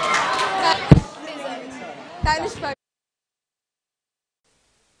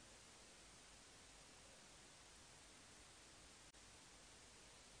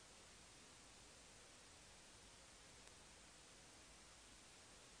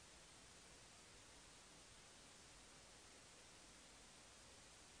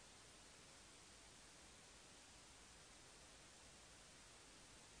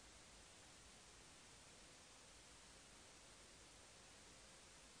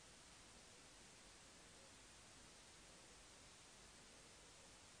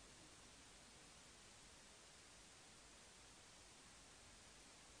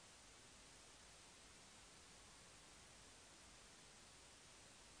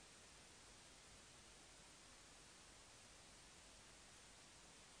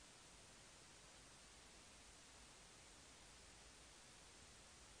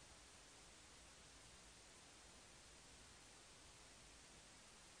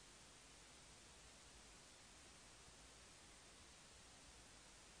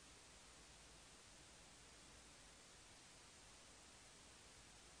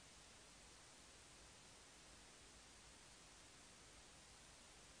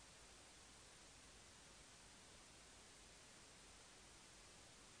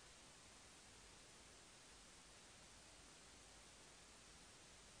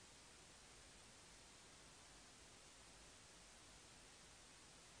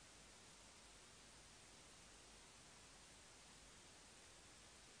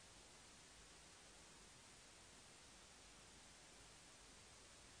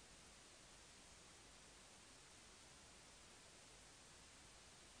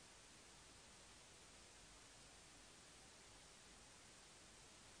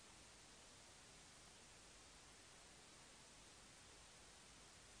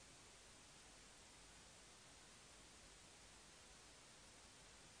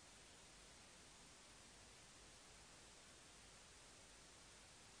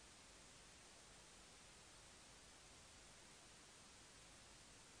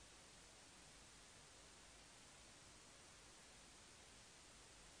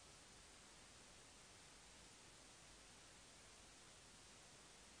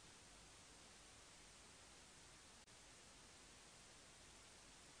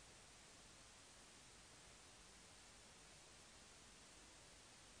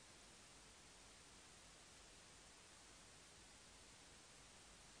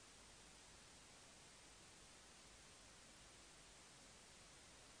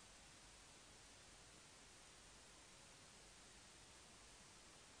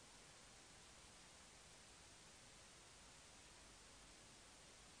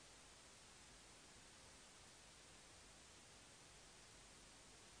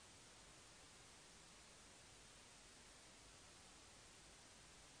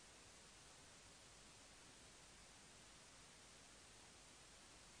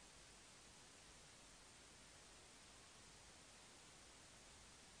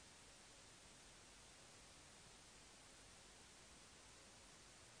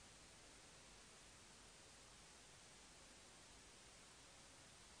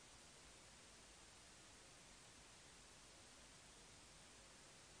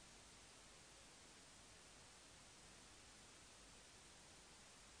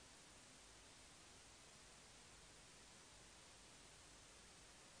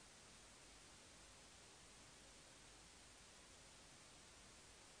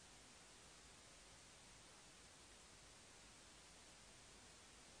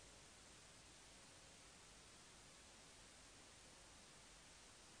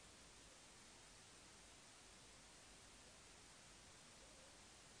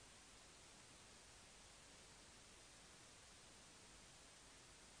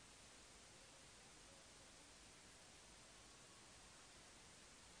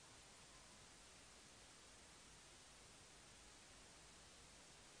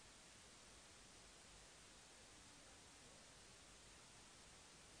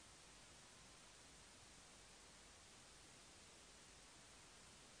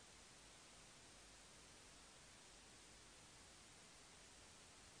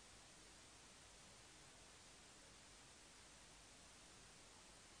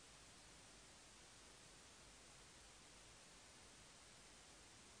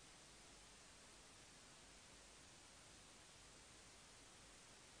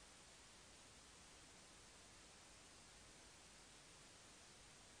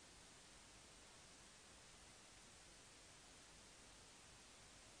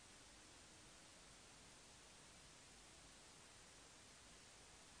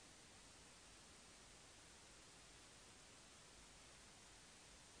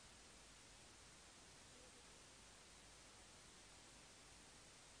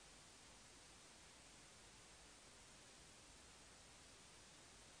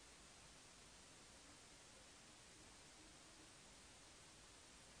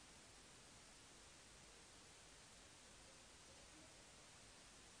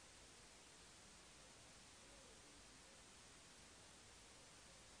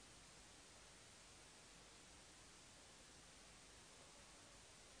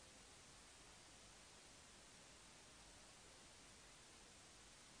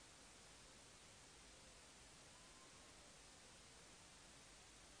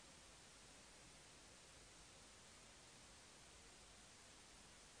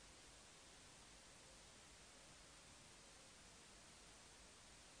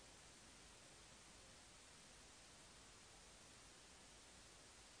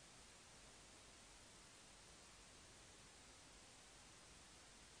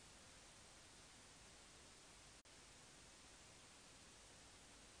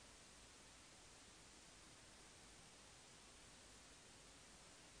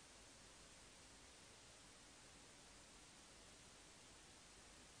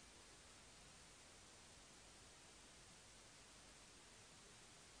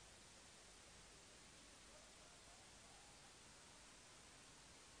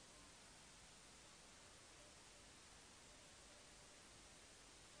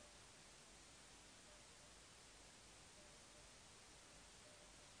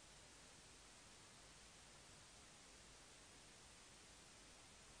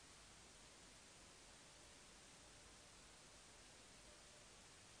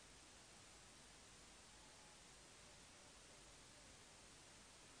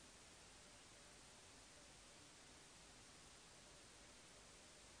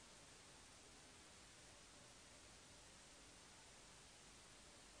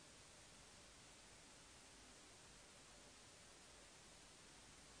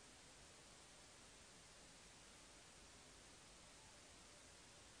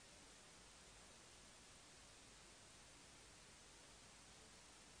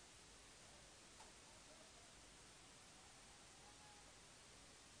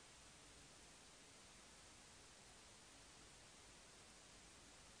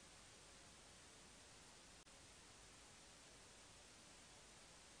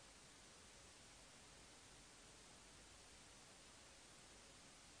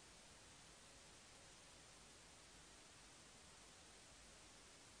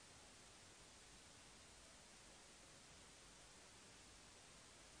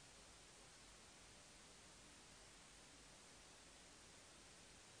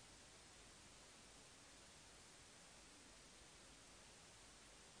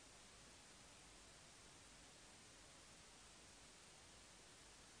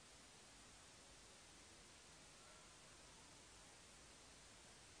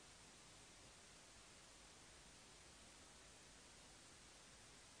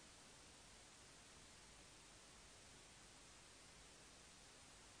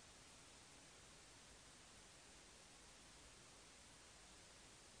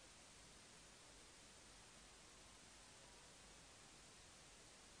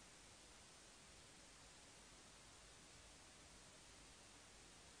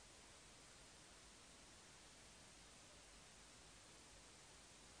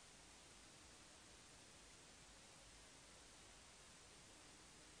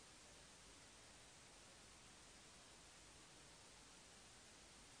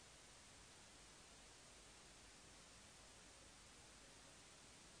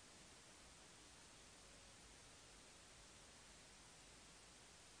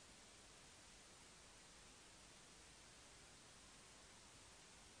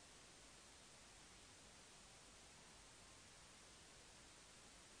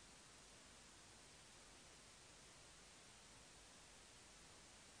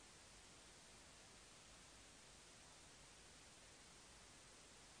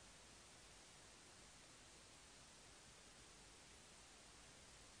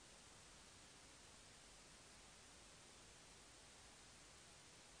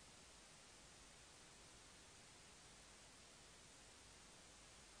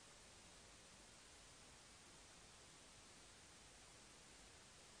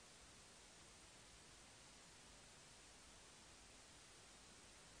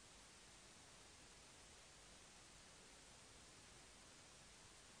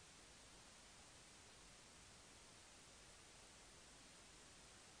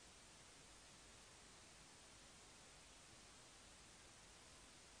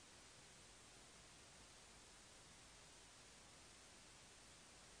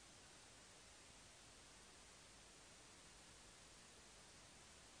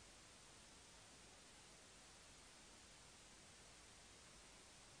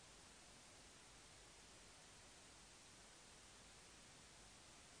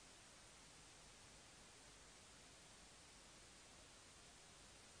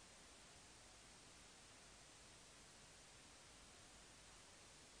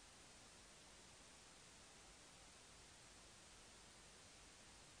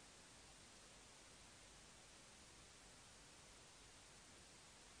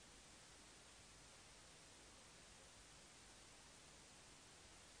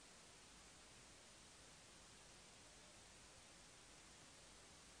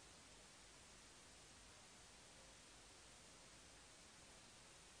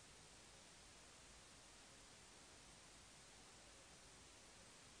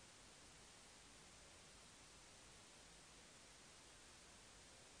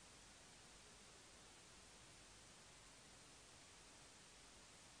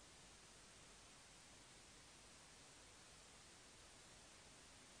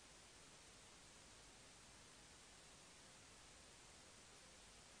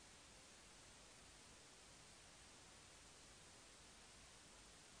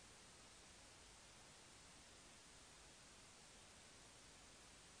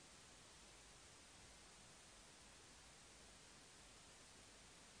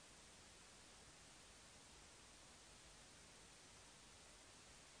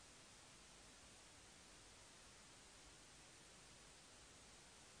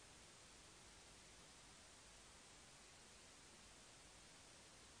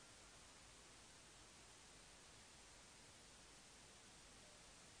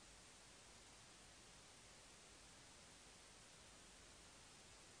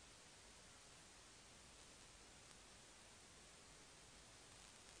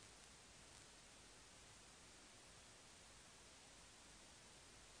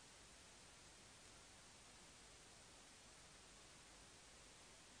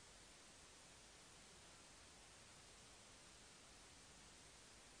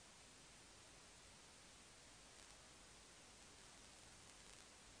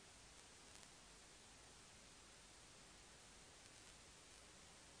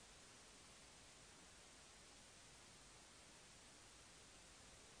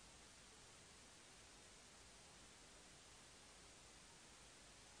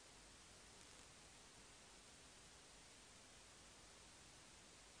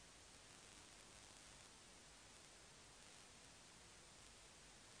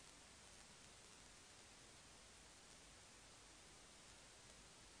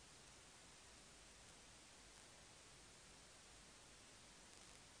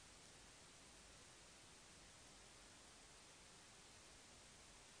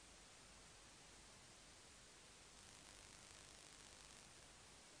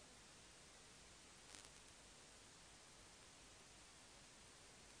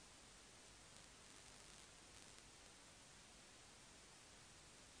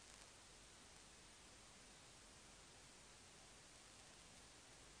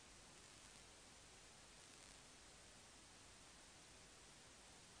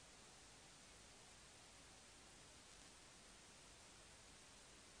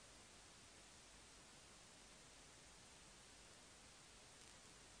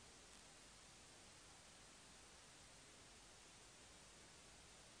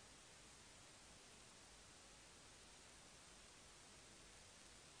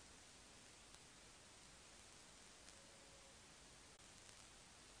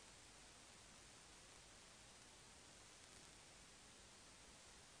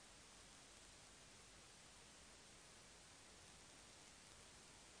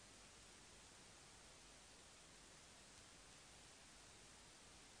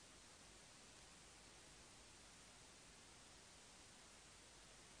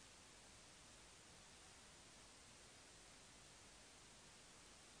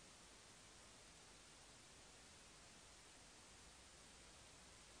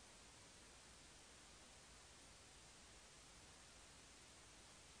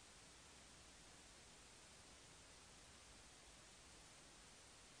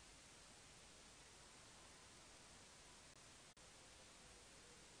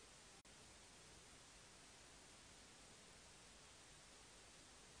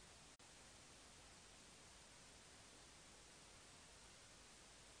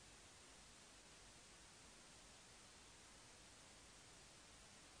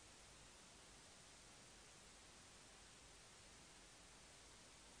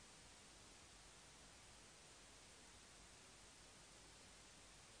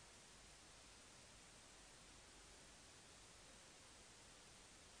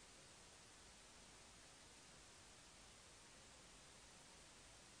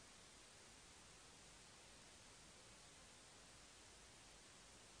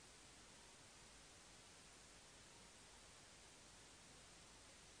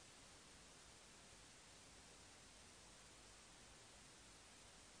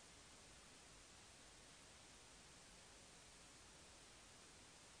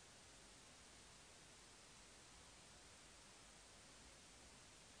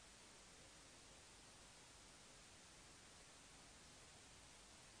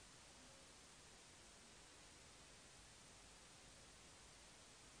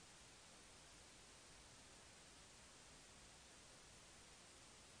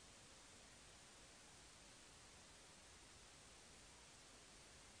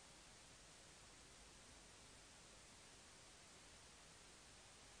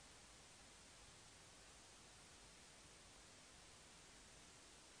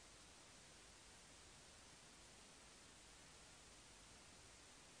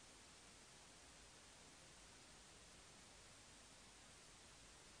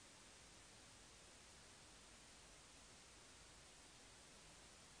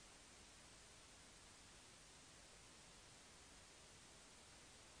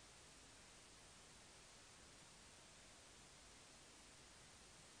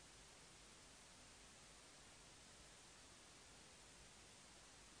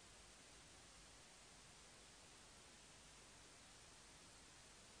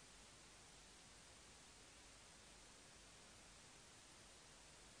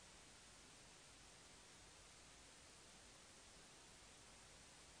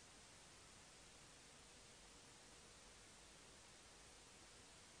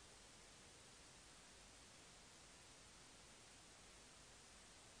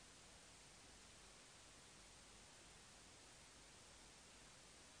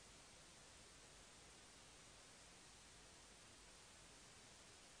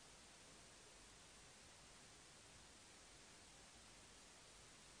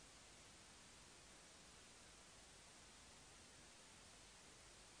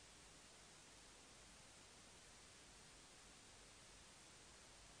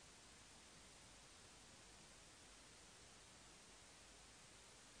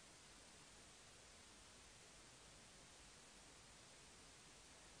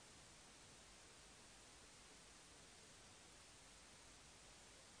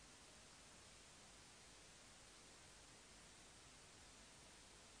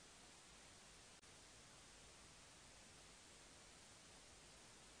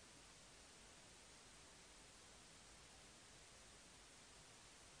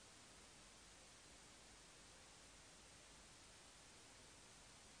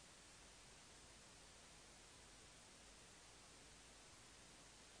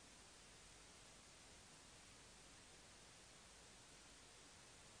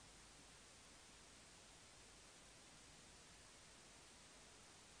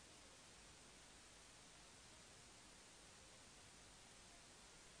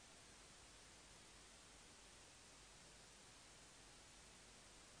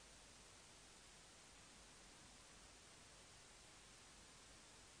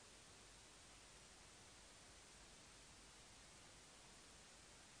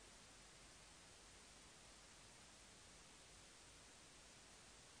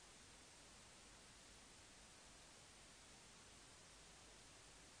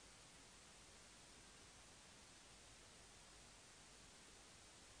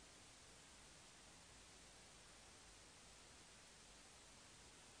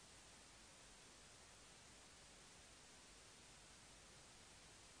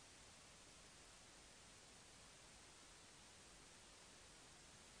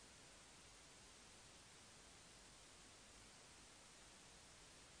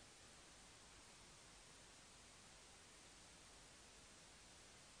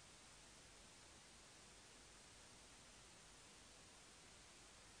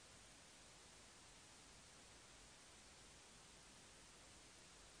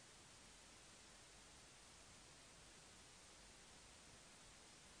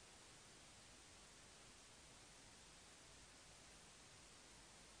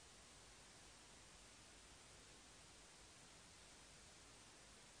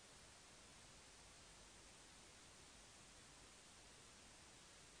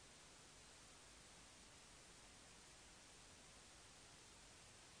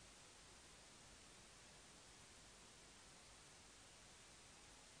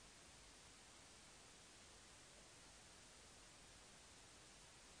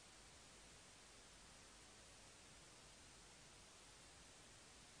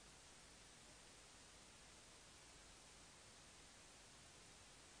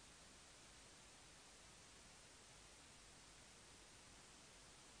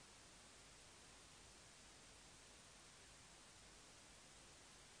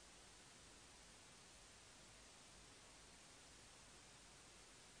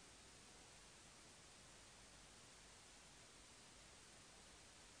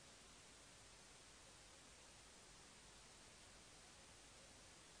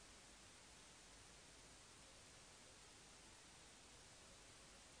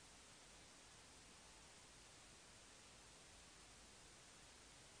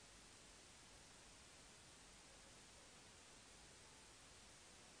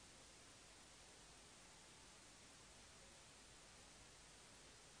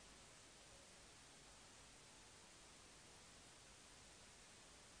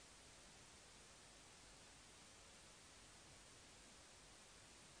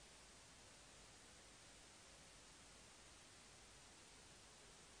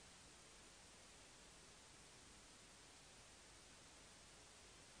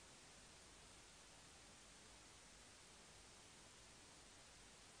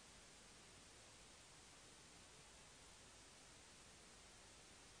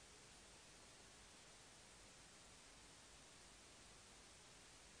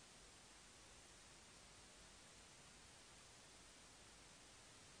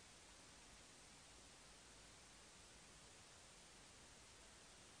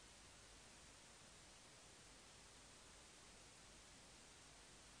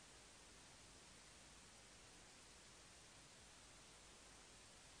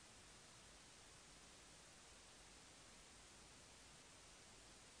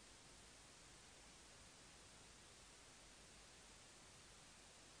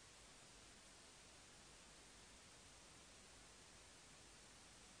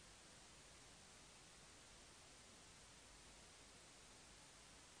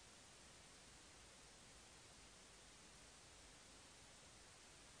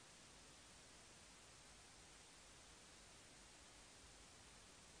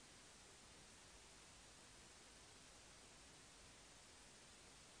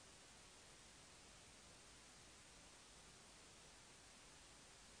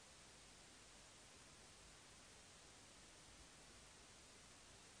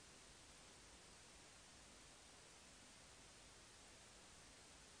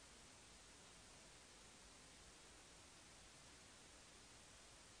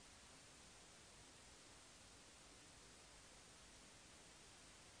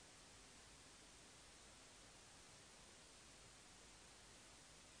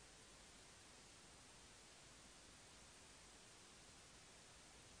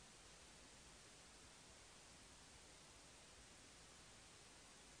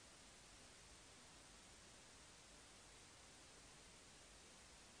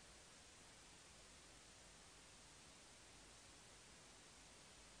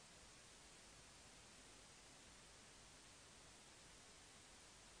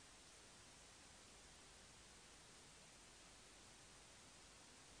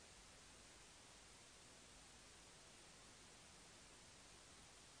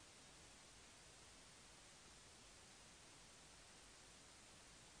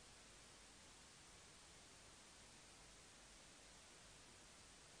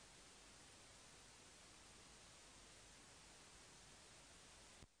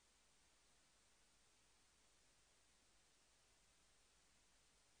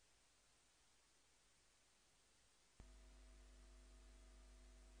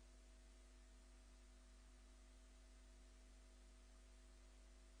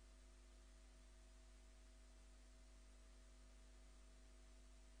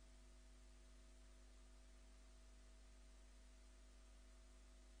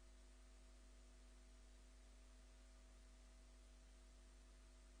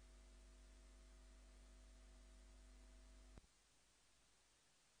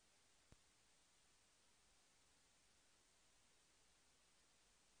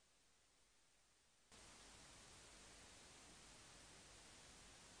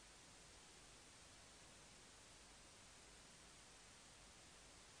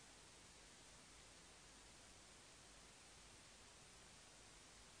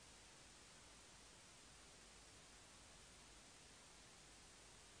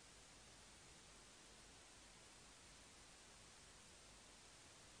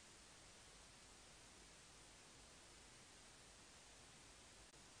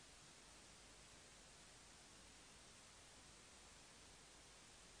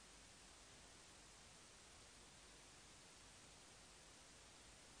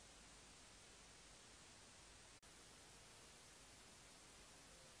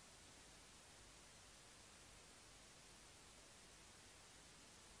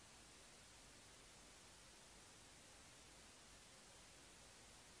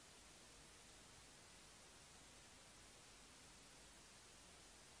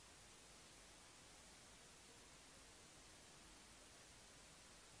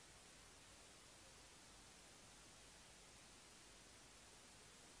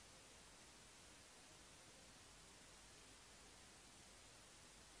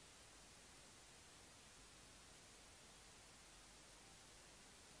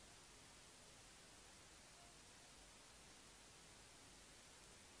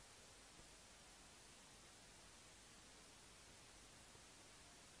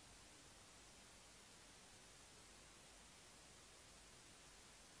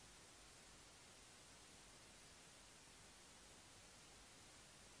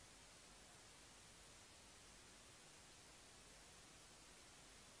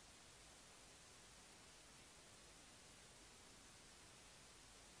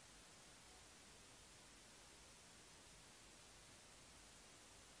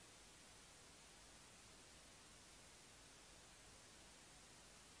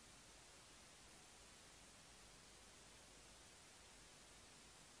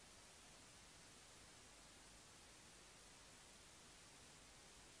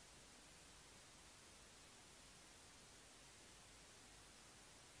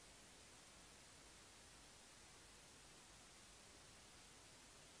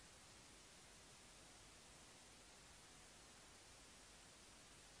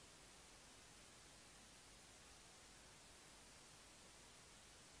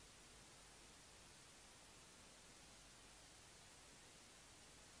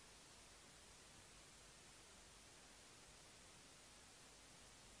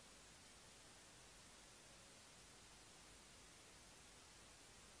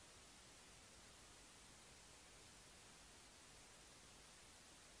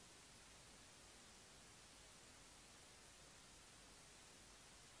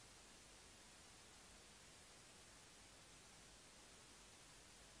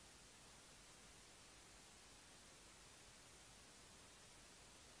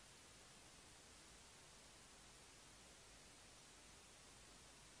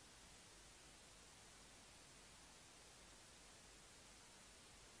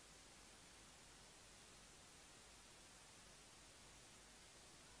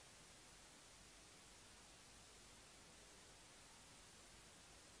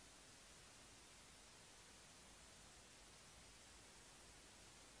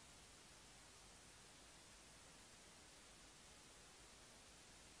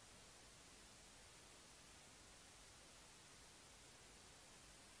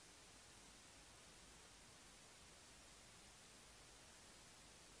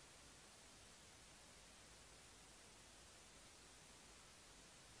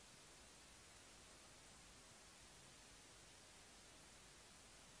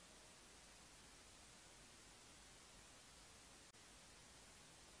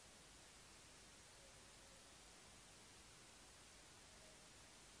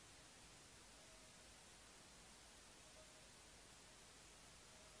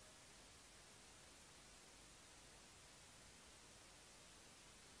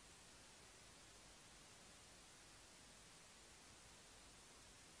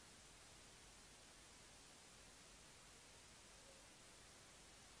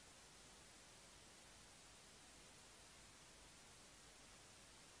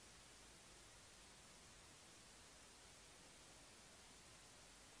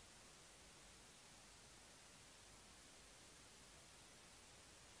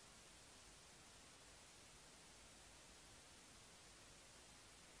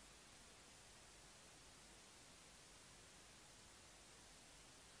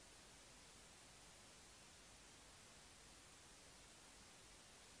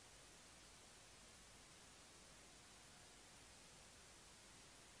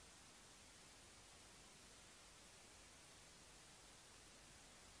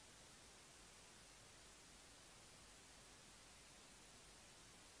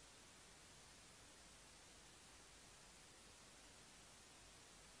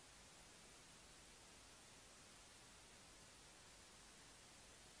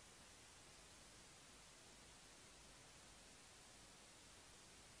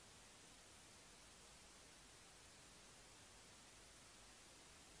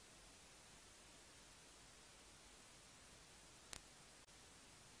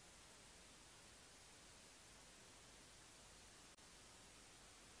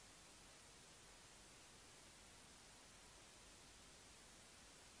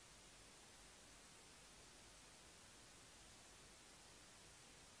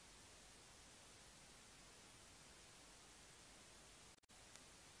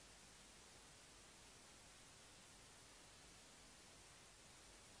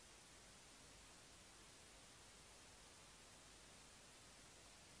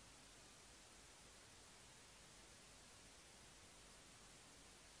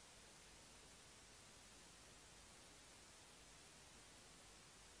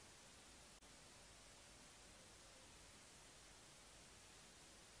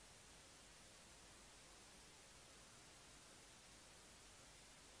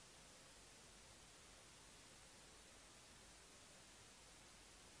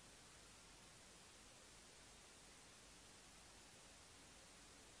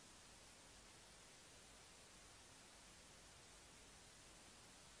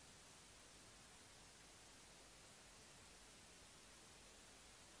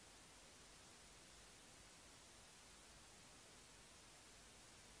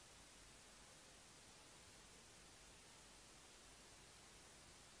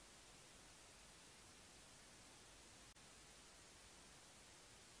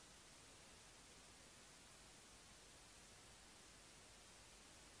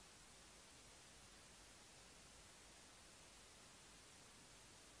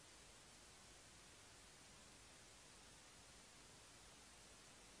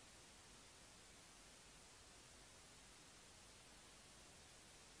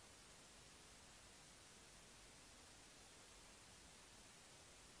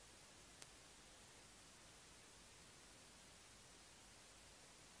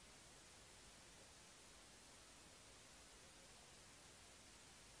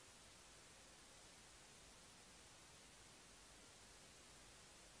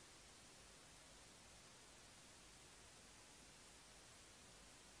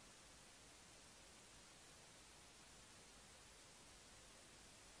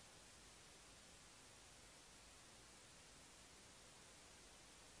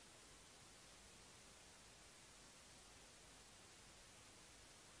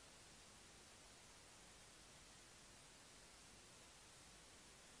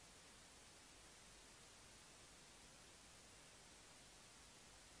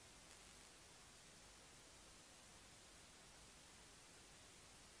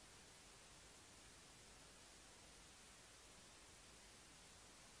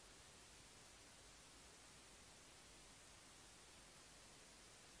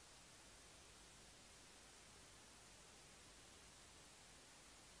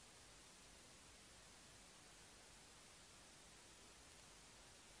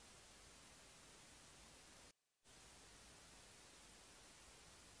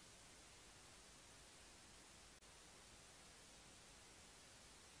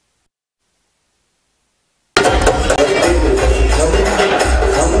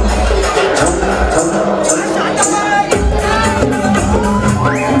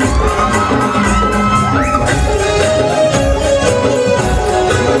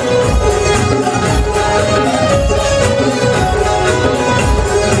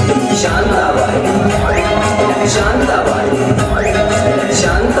 शांताबाई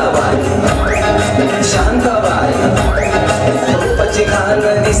शांताबाई शांताबाई रूपाची खान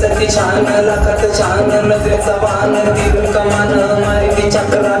दिसती छान लाखात छान नजरेचा बाण तिरून कमान मारिती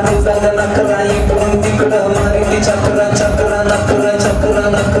चक्रा तुझा नकरा इकडून तिकडं मारिती चक्रा चक्रा नकरा चक्रा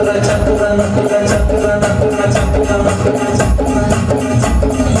नकरा चक्रा नकरा चक्रा नकरा चक्रा नकरा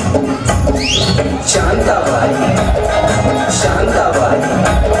शांताबाई शांताबाई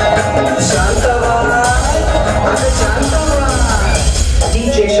शांताबाई अरे Shantabai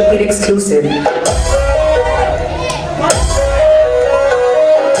DJ Shapir exclusive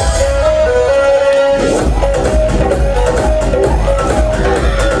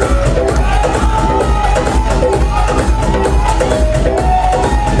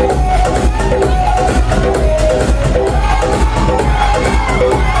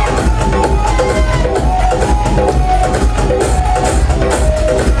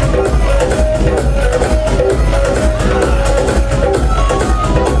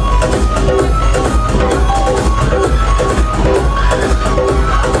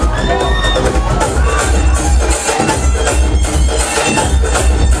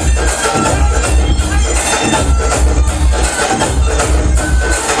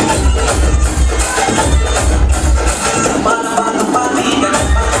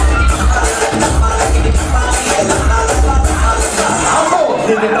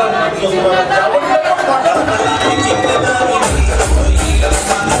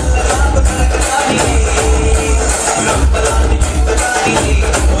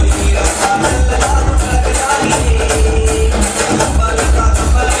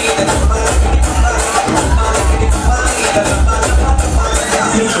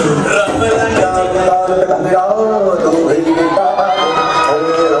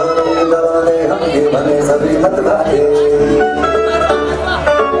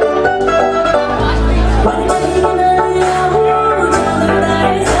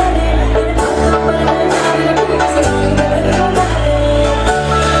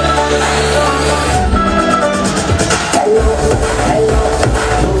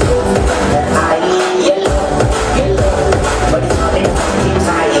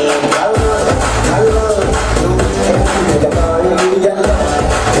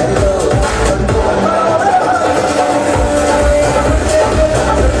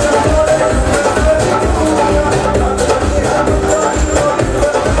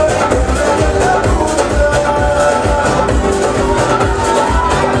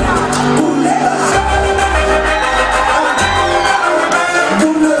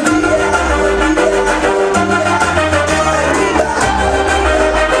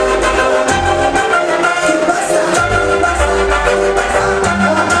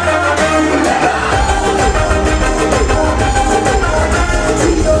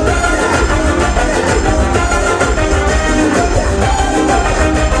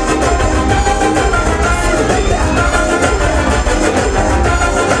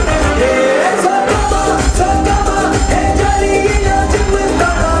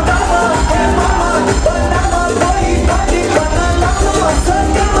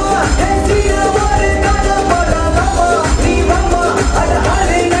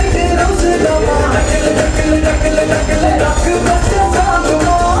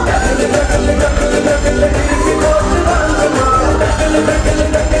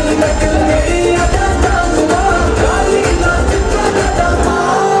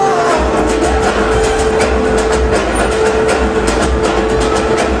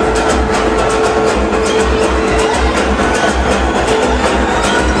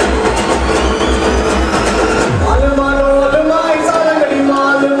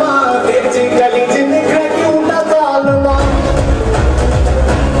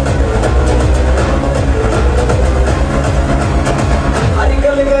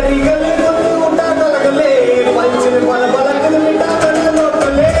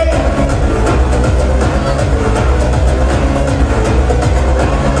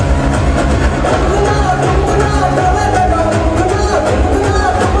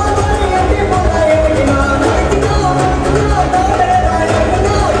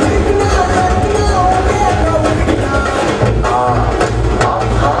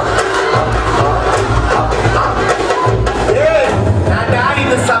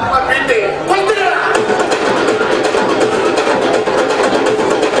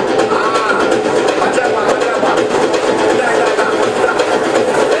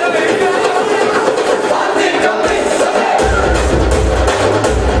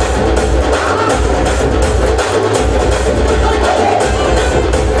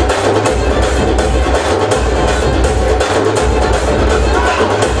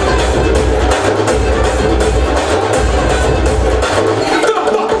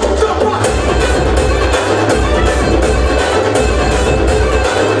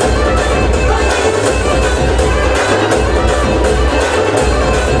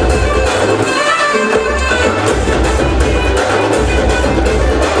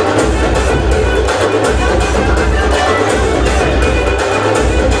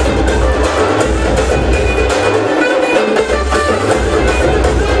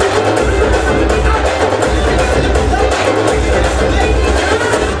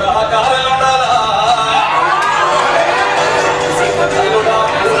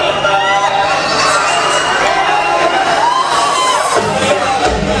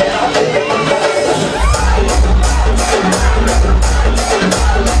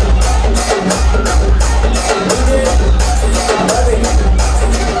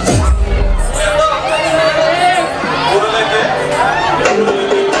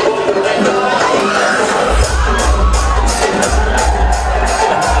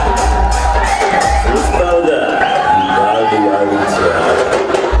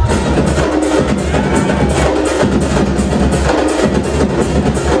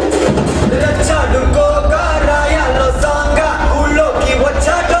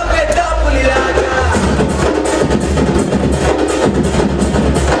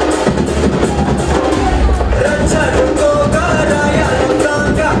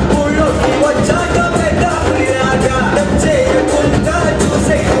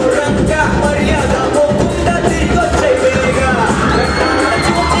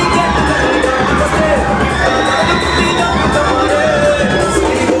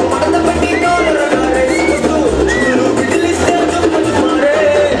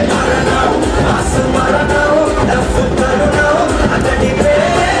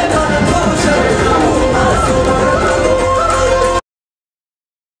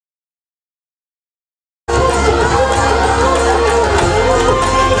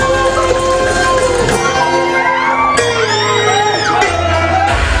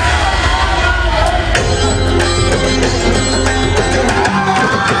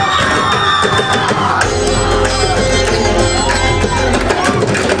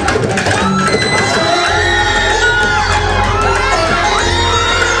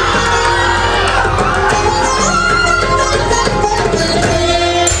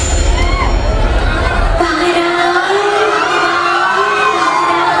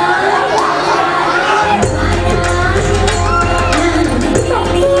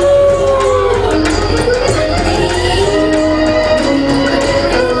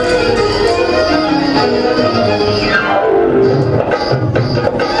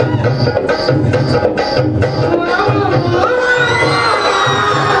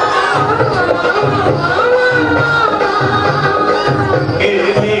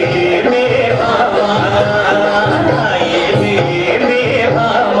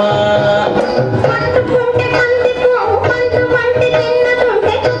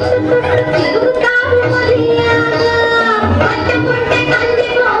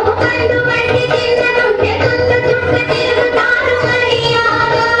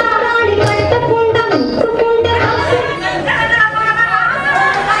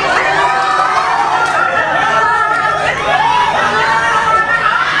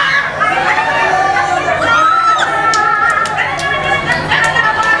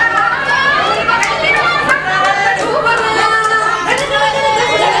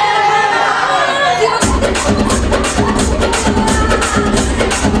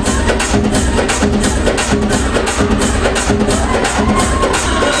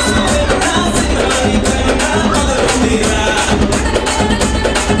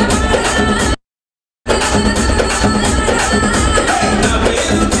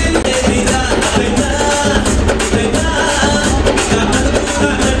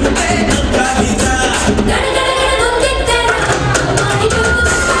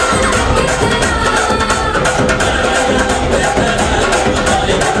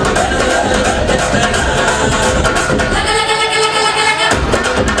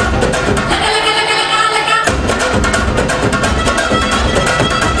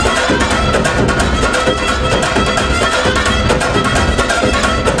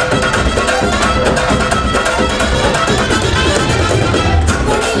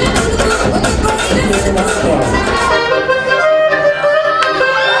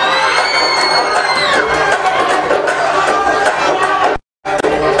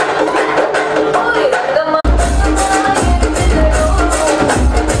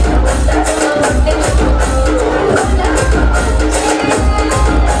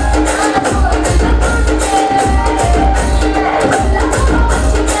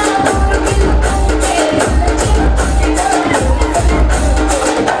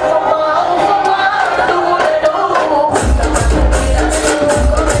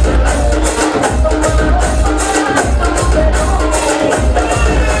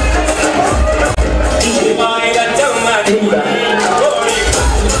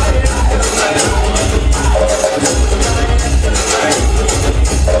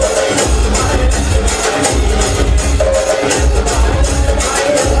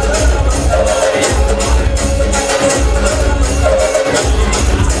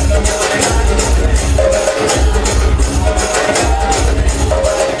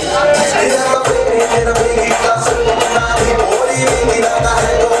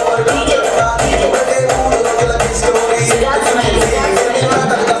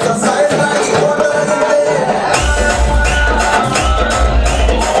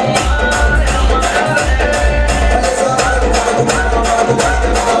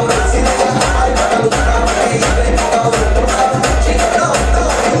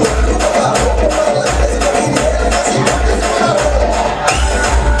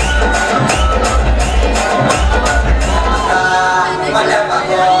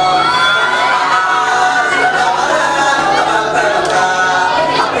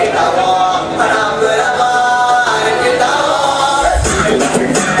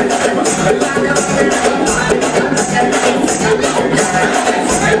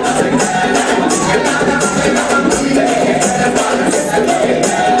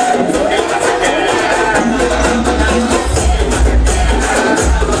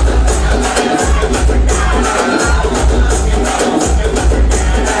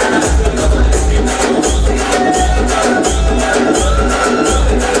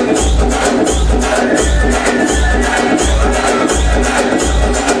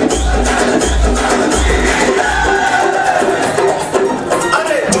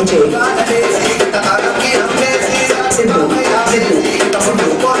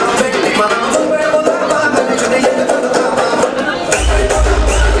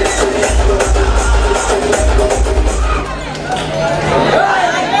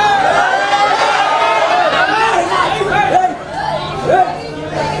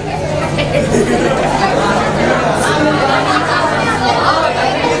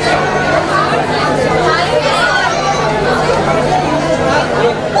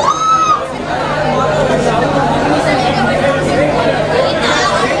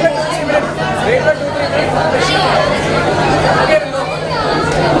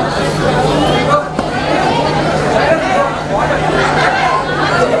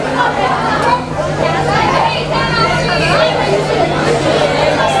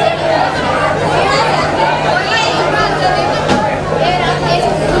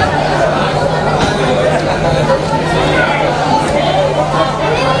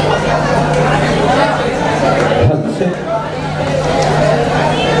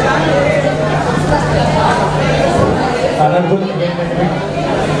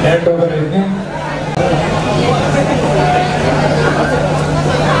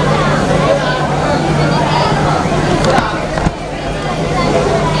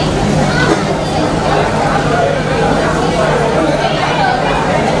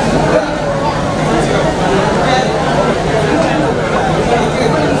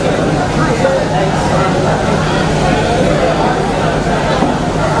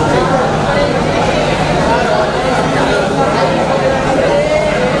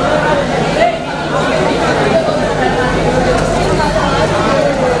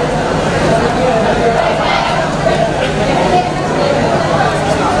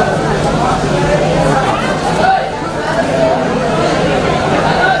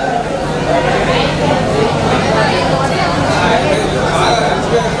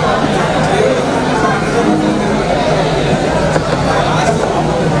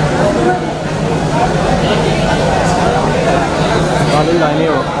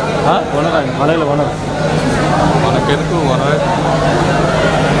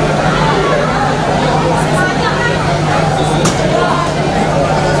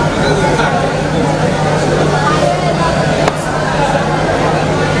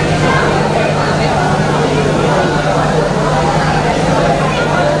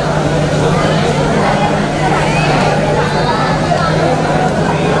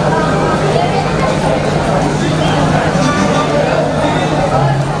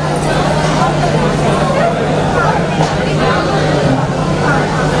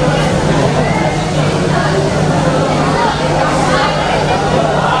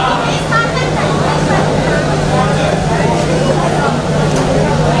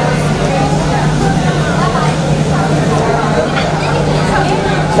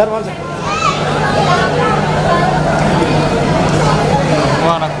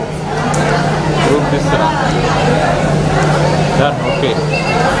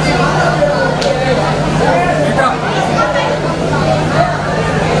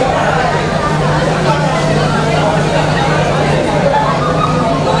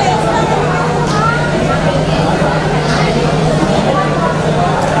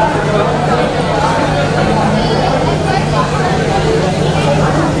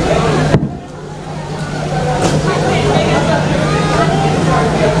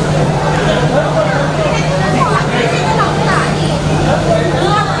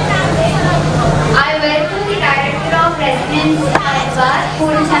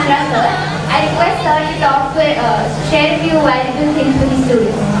share a few valuable things with the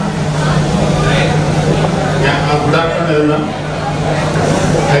students. Good afternoon everyone.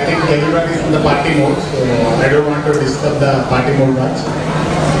 I think everybody is in the party mode, so I don't want to disturb the party mode much.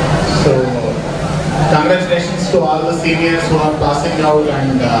 So congratulations to all the seniors who are passing out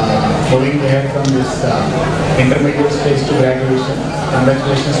and moving ahead from this intermediate stage to graduation.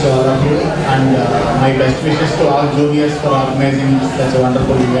 Congratulations to all of you, and my best wishes to all juniors for organizing such a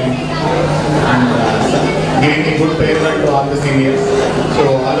wonderful event and giving a good farewell to all the seniors. So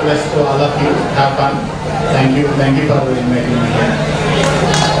all the best to all of you. Have fun. Thank you for inviting me here.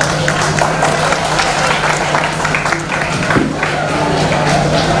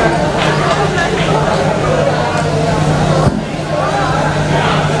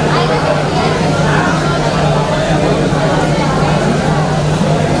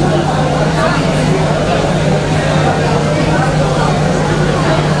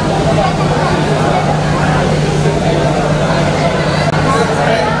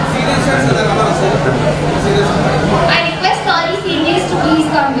 I request all the seniors to please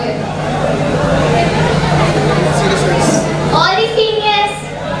come here.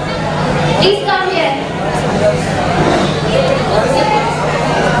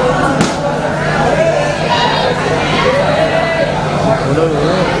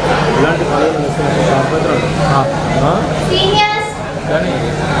 ఇలాంటి కాలేజీలు కానీ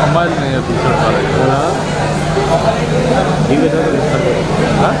అమ్మాయిలు కూర్చోడు college degree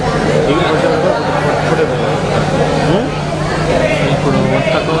ఇప్పుడు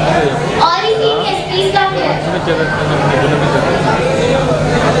తక్కువ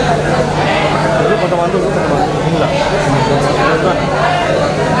కొంతమంది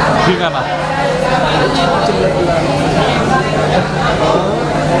శ్రీకానా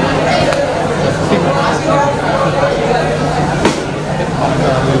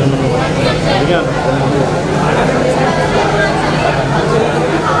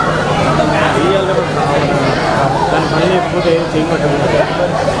దాని పని లేకపోతే చేయమంటారు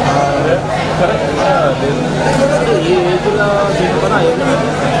ఈ ఏజ్లో చేయకపోయినా ఈ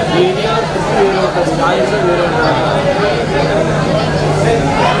ఏజ్లో వేరే ఉంటుంది ఆ ఏజ్లో వేరే ఉంటుంది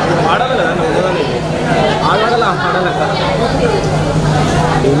ఆడాలి కదా ఉండదని ఆడాలి ఆడాలి కదా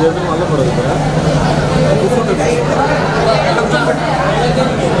ఏం లేదు మళ్ళీ పడదు కదా కూర్చుంటుంది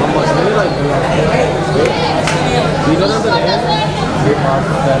దీనివల్ల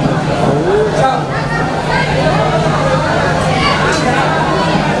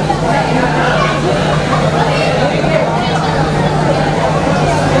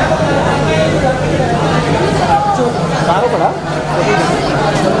సారు కూడా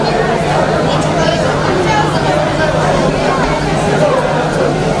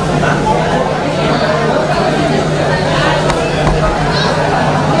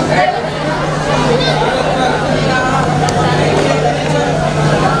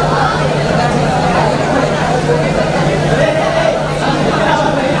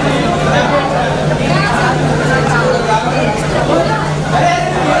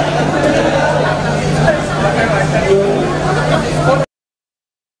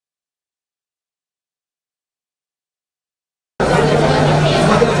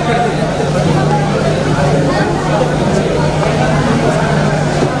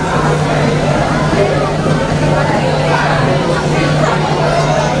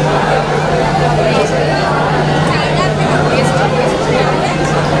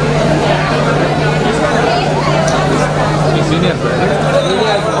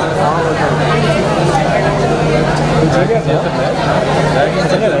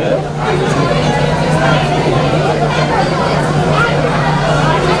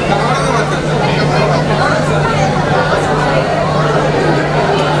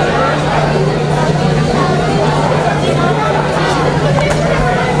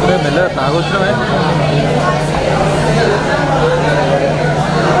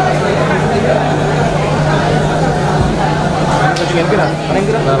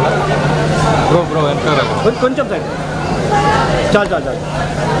కొంచెం సైడ్ చాలు చాలు చాలు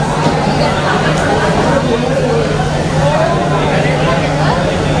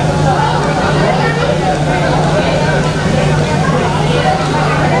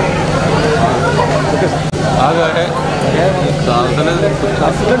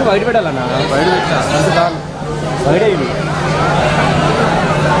బయట పెట్టాలన్నా బయట పెట్టినా అంత చాలు బయట ఇది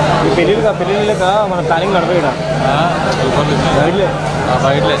పెళ్ళిళ్ళు లేక మన ప్లానింగ్ నడవడా బయటలే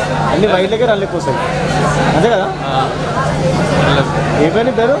బయటలే అన్ని బయటలకే రన్ ఎక్కువ వస్తాయి అంతే కదా ఏ పేరు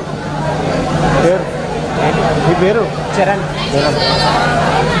నీ పేరు పేరు నీ పేరు చరణ్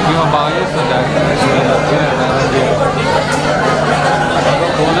బాగా చేస్తుంది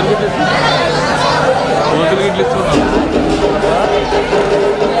రోజులు గిట్లు ఇస్తున్నాం